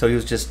 So he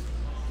was just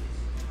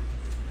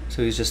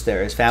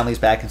there. His family's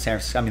back in San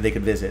Francisco. I mean, they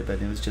could visit, but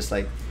it was just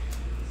like,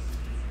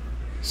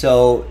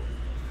 so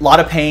a lot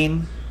of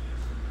pain.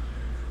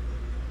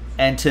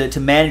 And to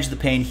manage the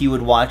pain, he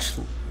would watch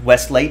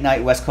late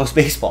night West Coast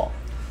baseball,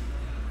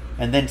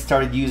 and then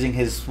started using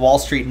his Wall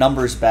Street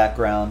numbers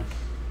background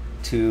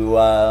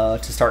to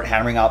start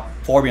hammering out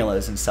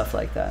formulas and stuff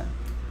like that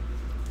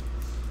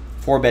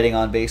for betting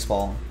on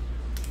baseball.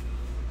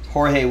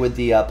 Jorge with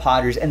the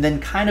Padres, and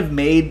then kind of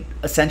made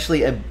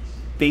essentially a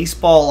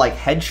baseball like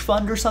hedge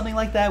fund or something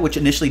like that, which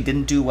initially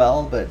didn't do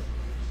well, but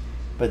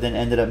then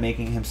ended up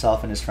making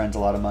himself and his friends a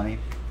lot of money.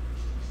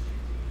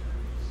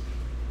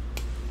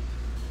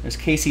 There's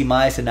Casey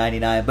Mize at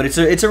 99, but it's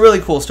a really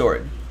cool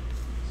story.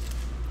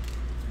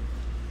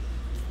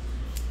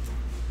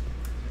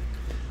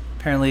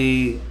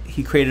 Apparently,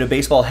 he created a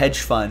baseball hedge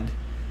fund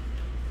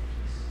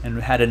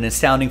and had an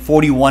astounding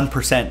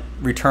 41%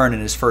 return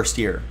in his first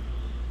year.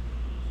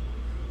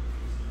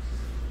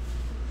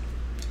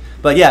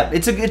 But yeah,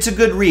 it's a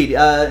good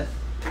read.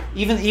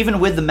 Even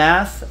with the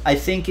math, I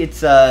think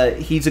he's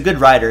a good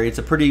writer. It's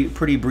a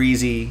pretty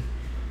breezy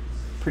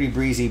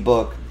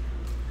book.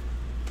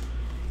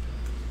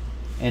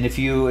 And if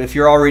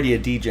you're already a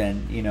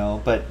degen, you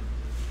know, but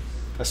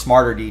a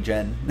smarter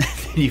degen,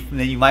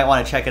 then you might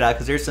want to check it out,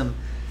 because there's some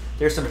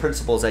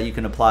principles that you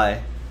can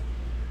apply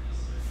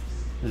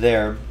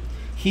there.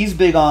 He's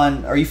big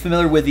on. Are you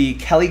familiar with the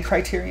Kelly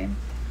criterion?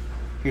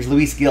 Here's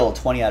Luis Gil,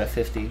 20 out of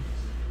 50.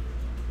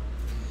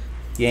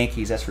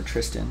 Yankees. That's for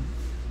Tristan.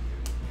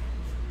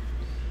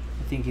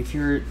 I think if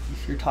you're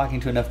talking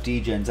to enough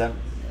degens, that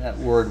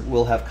word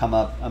will have come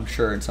up, I'm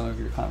sure, in some of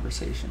your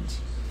conversations.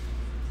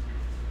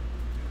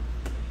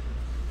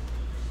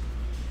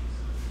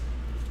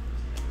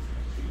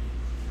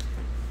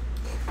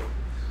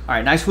 All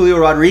right, nice Julio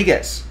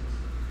Rodriguez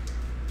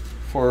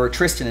for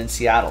Tristan in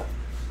Seattle.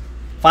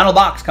 Final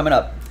box coming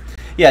up.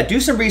 Yeah, do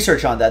some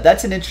research on that.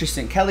 That's an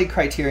interesting. Kelly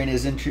criterion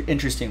is an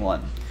interesting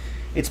one.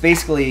 It's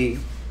basically,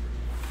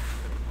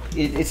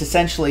 it's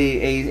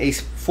essentially a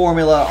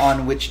formula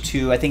on which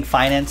to, I think,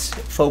 finance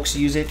folks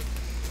use it.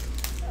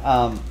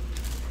 But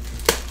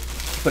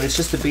it's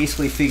just to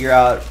basically figure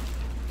out,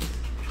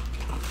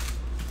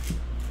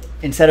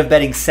 instead of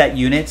betting set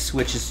units,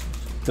 which is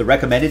the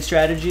recommended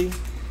strategy,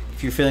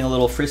 if you're feeling a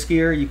little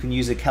friskier, you can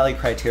use a Kelly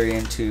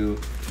criterion to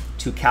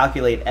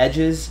calculate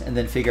edges and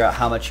then figure out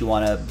how much you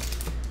want to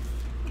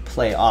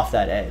play off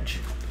that edge.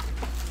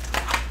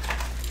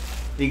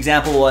 The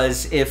example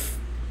was, if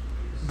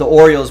the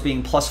Orioles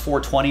being plus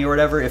 420 or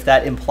whatever, if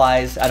that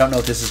implies, I don't know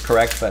if this is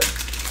correct, but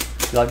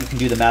you can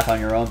do the math on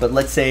your own, but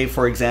let's say,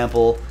 for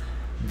example,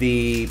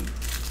 the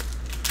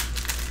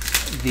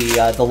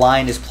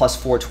line is plus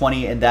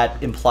 420, and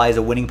that implies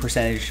a winning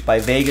percentage by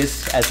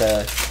Vegas as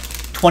a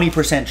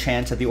 20%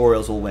 chance that the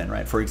Orioles will win,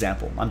 right? For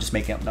example, I'm just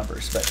making up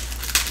numbers, but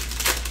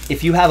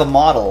if you have a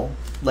model,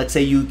 let's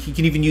say you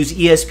can even use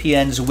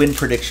ESPN's win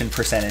prediction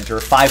percentage or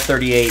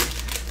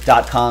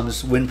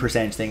 538.com's win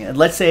percentage thing, and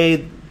let's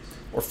say,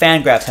 or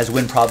Fangraphs has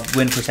win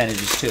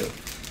percentages too.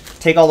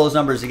 Take all those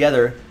numbers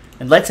together,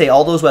 and let's say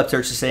all those websites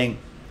are saying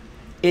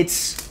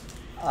it's,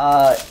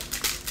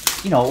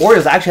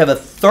 Orioles actually have a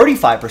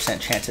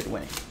 35% chance at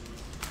winning.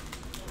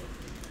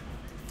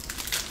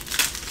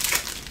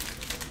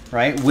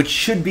 Right, which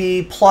should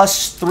be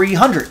plus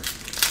 300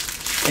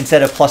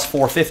 instead of plus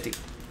 450.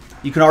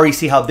 You can already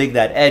see how big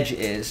that edge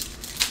is.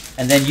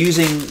 And then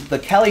using the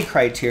Kelly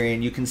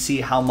criterion, you can see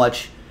how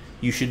much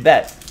you should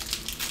bet.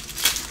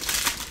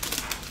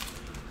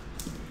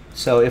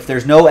 So if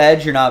there's no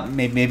edge, you're not,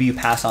 maybe you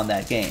pass on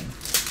that game.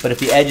 But if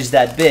the edge is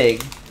that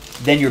big,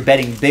 then you're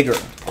betting bigger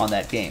on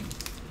that game.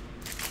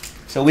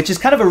 So, which is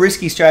kind of a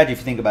risky strategy if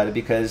you think about it,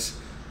 because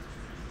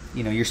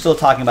you're still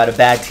talking about a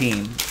bad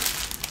team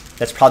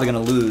that's probably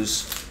going to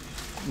lose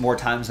more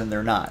times than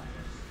they're not.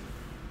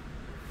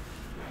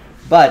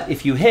 But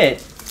if you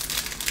hit,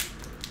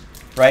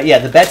 right, yeah,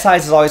 the bet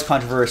size is always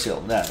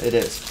controversial. Yeah, it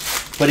is.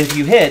 But if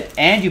you hit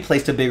and you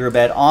placed a bigger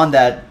bet on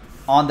that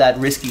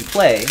risky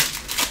play,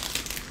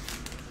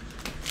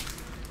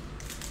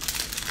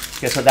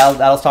 guess what?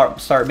 That'll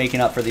start making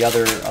up for the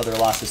other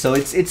losses. So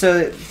it's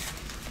interesting.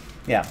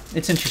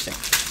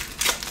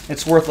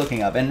 It's worth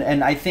looking up,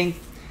 and I think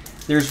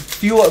there's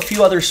a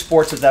few other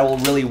sports that will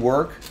really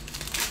work.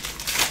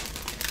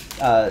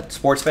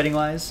 Sports betting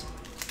wise,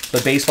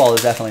 but baseball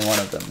is definitely one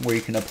of them, where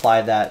you can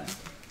apply that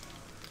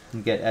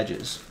and get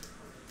edges,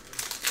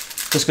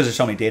 just because there's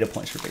so many data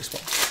points for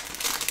baseball.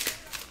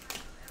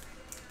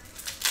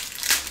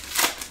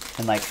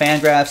 And like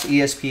Fangraphs,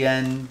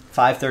 ESPN,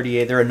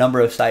 538, there are a number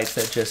of sites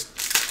that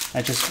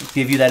just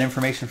give you that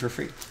information for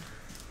free.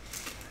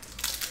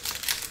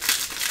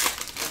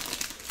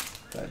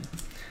 But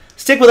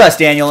stick with us,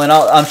 Daniel, and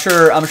I'm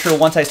sure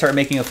once I start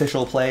making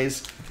official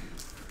plays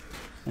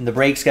in the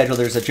break schedule,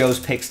 there's a Joe's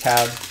Picks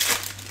tab,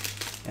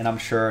 and I'm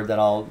sure that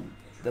I'll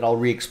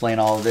re-explain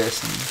all of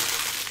this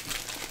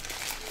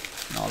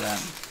and all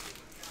that.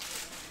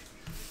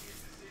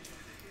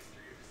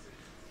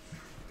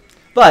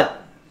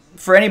 But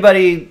for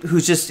anybody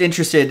who's just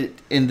interested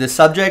in the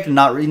subject, and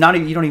you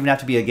don't even have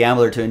to be a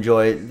gambler to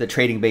enjoy the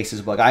Trading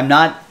Bases book.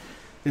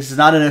 This is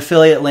not an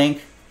affiliate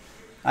link.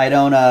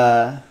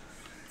 I'm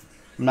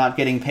not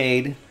getting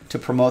paid to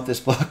promote this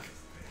book,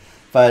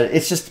 but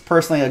it's just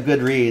personally a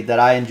good read that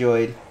I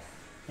enjoyed,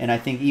 and I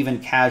think even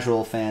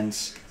casual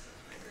fans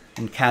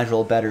and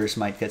casual bettors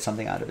might get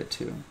something out of it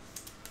too.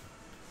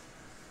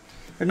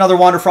 Another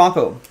Wander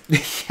Franco.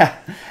 Yeah,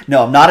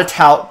 no, I'm not a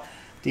tout,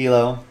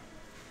 D'Lo.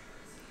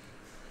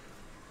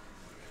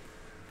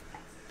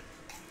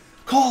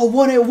 Call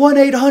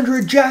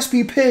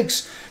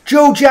 1-800-JASPY-PICKS.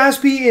 Joe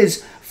Jaspy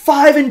is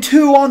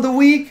 5-2 on the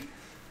week.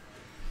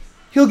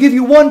 He'll give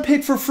you one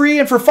pick for free,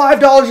 and for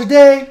 $5 a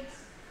day,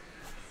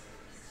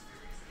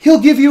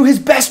 he'll give you his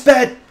best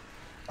bet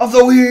of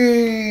the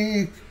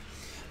week.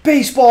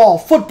 Baseball,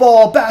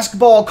 football,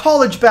 basketball,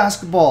 college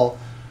basketball.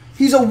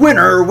 He's a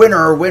winner,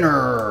 winner,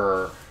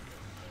 winner.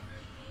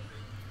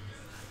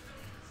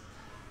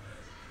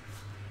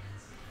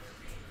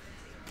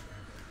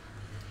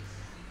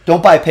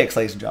 Don't buy picks,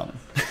 ladies and gentlemen.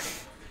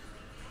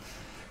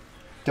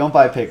 Don't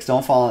buy picks.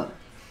 Don't fall in.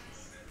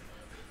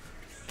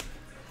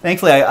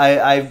 Thankfully,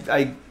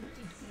 I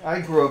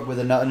grew up with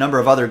a number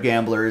of other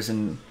gamblers,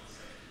 and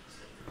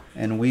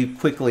we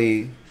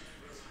quickly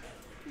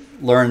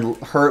learned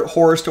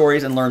horror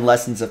stories and learned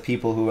lessons of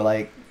people who were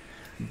like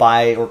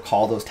buy or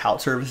call those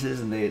tout services,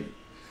 and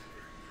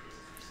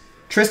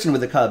Tristan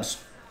with the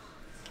Cubs,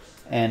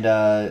 and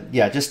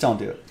yeah, just don't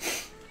do it.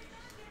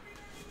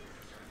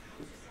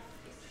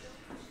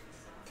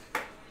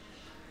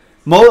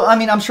 I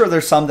mean, I'm sure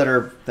there's some that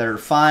are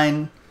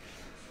fine,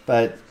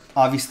 but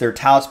obviously they're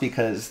touts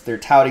because they're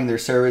touting their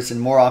service, and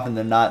more often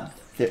than not,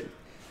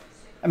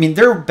 I mean,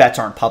 their bets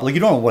aren't public. You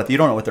don't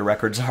know what their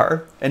records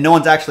are, and no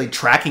one's actually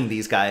tracking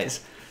these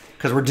guys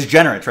because we're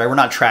degenerates, right? We're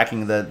not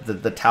tracking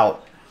the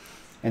tout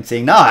and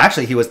saying, no,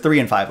 actually he was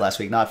 3-5 last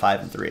week, not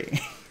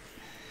 5-3.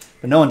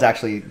 But no one's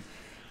actually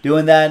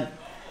doing that.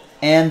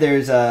 And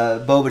there's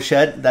Bo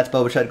Bichette. That's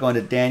Bo Bichette going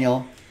to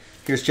Daniel.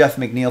 Here's Jeff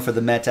McNeil for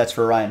the Mets. That's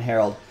for Ryan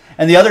Harold.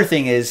 And the other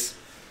thing is,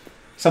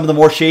 some of the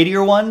more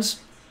shadier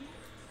ones,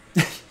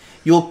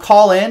 you'll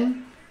call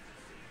in,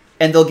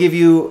 and they'll give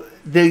you,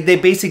 they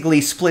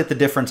basically split the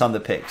difference on the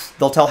picks.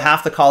 They'll tell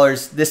half the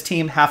callers this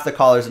team, half the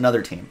callers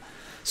another team.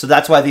 So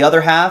that's why the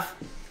other half,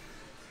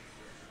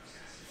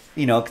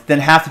 then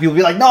half the people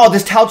be like, no,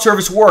 this tout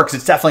service works.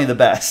 It's definitely the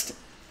best.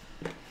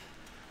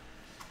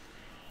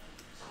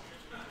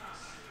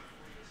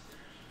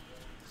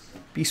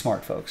 Be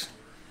smart, folks.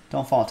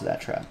 Don't fall into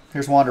that trap.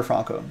 Here's Wander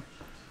Franco.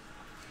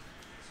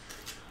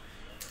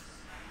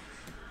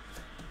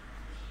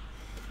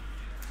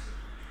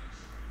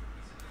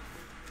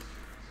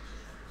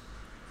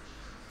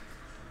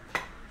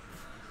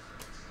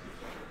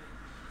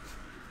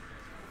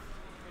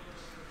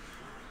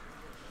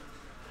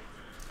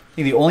 I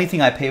think the only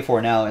thing I pay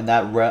for now in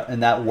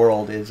that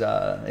world is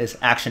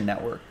Action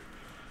Network.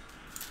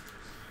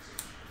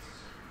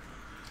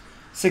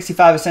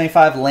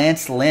 65-75,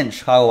 Lance Lynn,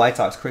 Chicago White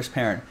Sox, Chris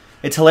Perrin.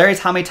 It's hilarious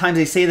how many times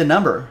they say the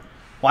number.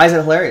 Why is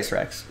it hilarious,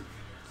 Rex?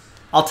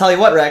 I'll tell you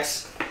what,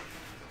 Rex.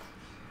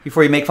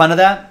 Before you make fun of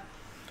that,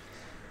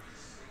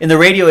 in the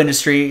radio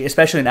industry,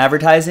 especially in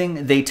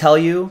advertising, they tell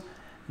you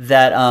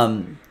that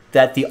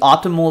that the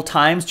optimal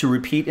times to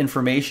repeat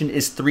information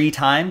is 3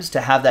 times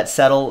to have that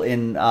settle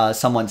in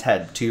someone's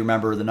head to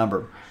remember the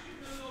number.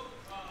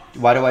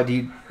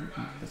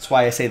 That's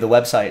why I say the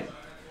website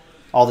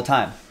all the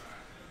time.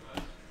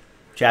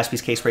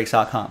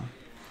 JaspysCaseBreaks.com.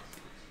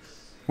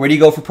 Where do you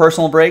go for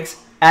personal breaks?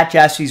 At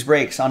Jaspys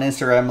Breaks on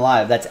Instagram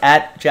Live. That's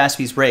at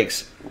Jaspys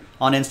Breaks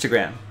on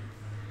Instagram.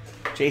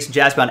 Jason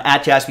Jaspy on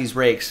at Jaspys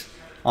Breaks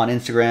on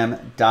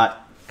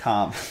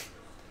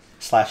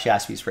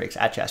Instagram.com/Jaspys Breaks,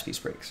 at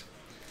Jaspys Breaks.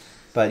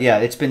 But yeah,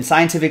 it's been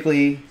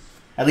scientifically,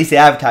 at least the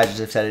advertisers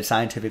have said it's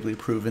scientifically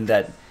proven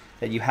that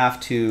you have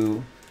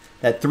to,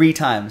 that 3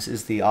 times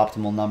is the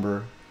optimal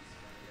number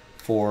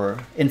for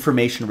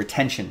information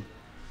retention.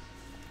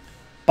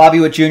 Bobby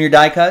Witt Jr.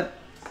 die cut.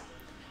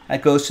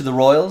 That goes to the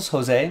Royals,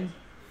 Jose.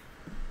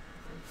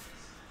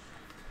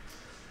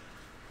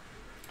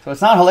 So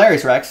it's not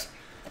hilarious, Rex.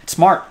 It's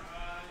smart.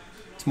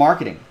 It's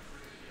marketing.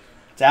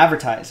 It's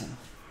advertising.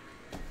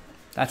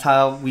 That's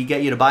how we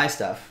get you to buy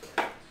stuff.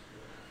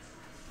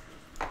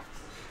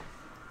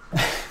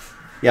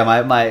 Yeah,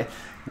 my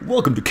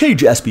welcome to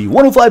KJaspy,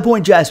 105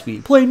 Point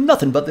Jaspy, playing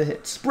nothing but the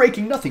hits,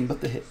 breaking nothing but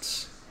the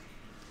hits.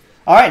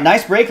 All right,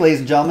 nice break, ladies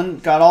and gentlemen.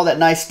 Got all that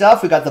nice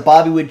stuff. We got the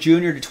Bobby Witt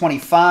Jr. to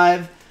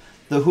 25,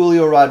 the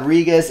Julio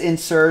Rodriguez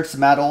inserts.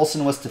 Matt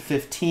Olson was to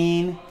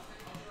 15.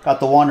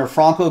 Got the Wander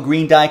Franco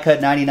green die cut,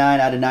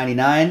 99 out of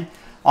 99.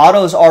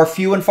 Autos are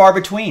few and far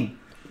between.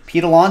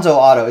 Pete Alonso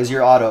auto is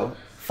your auto,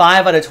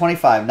 5 out of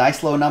 25.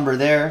 Nice low number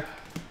there.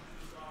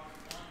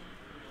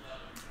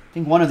 I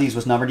think one of these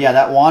was numbered. Yeah,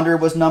 that Wander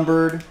was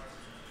numbered.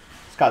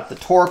 It's got the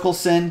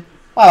Torkelson.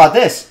 How about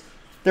this?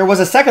 There was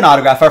a second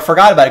autograph. I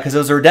forgot about it because it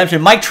was a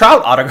redemption. Mike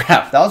Trout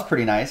autograph. That was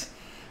pretty nice.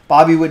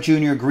 Bobby Witt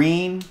Jr.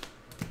 green.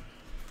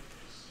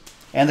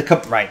 And the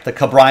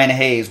Brian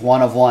Hayes,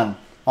 1 of 1.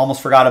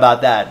 Almost forgot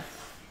about that.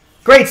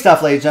 Great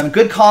stuff, ladies and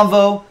gentlemen. Good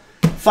convo.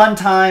 Fun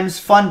times,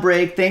 fun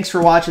break. Thanks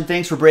for watching.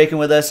 Thanks for breaking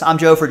with us. I'm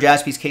Joe for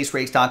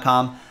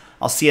JaspysCaseBreaks.com.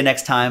 I'll see you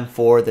next time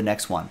for the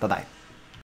next one. Bye-bye.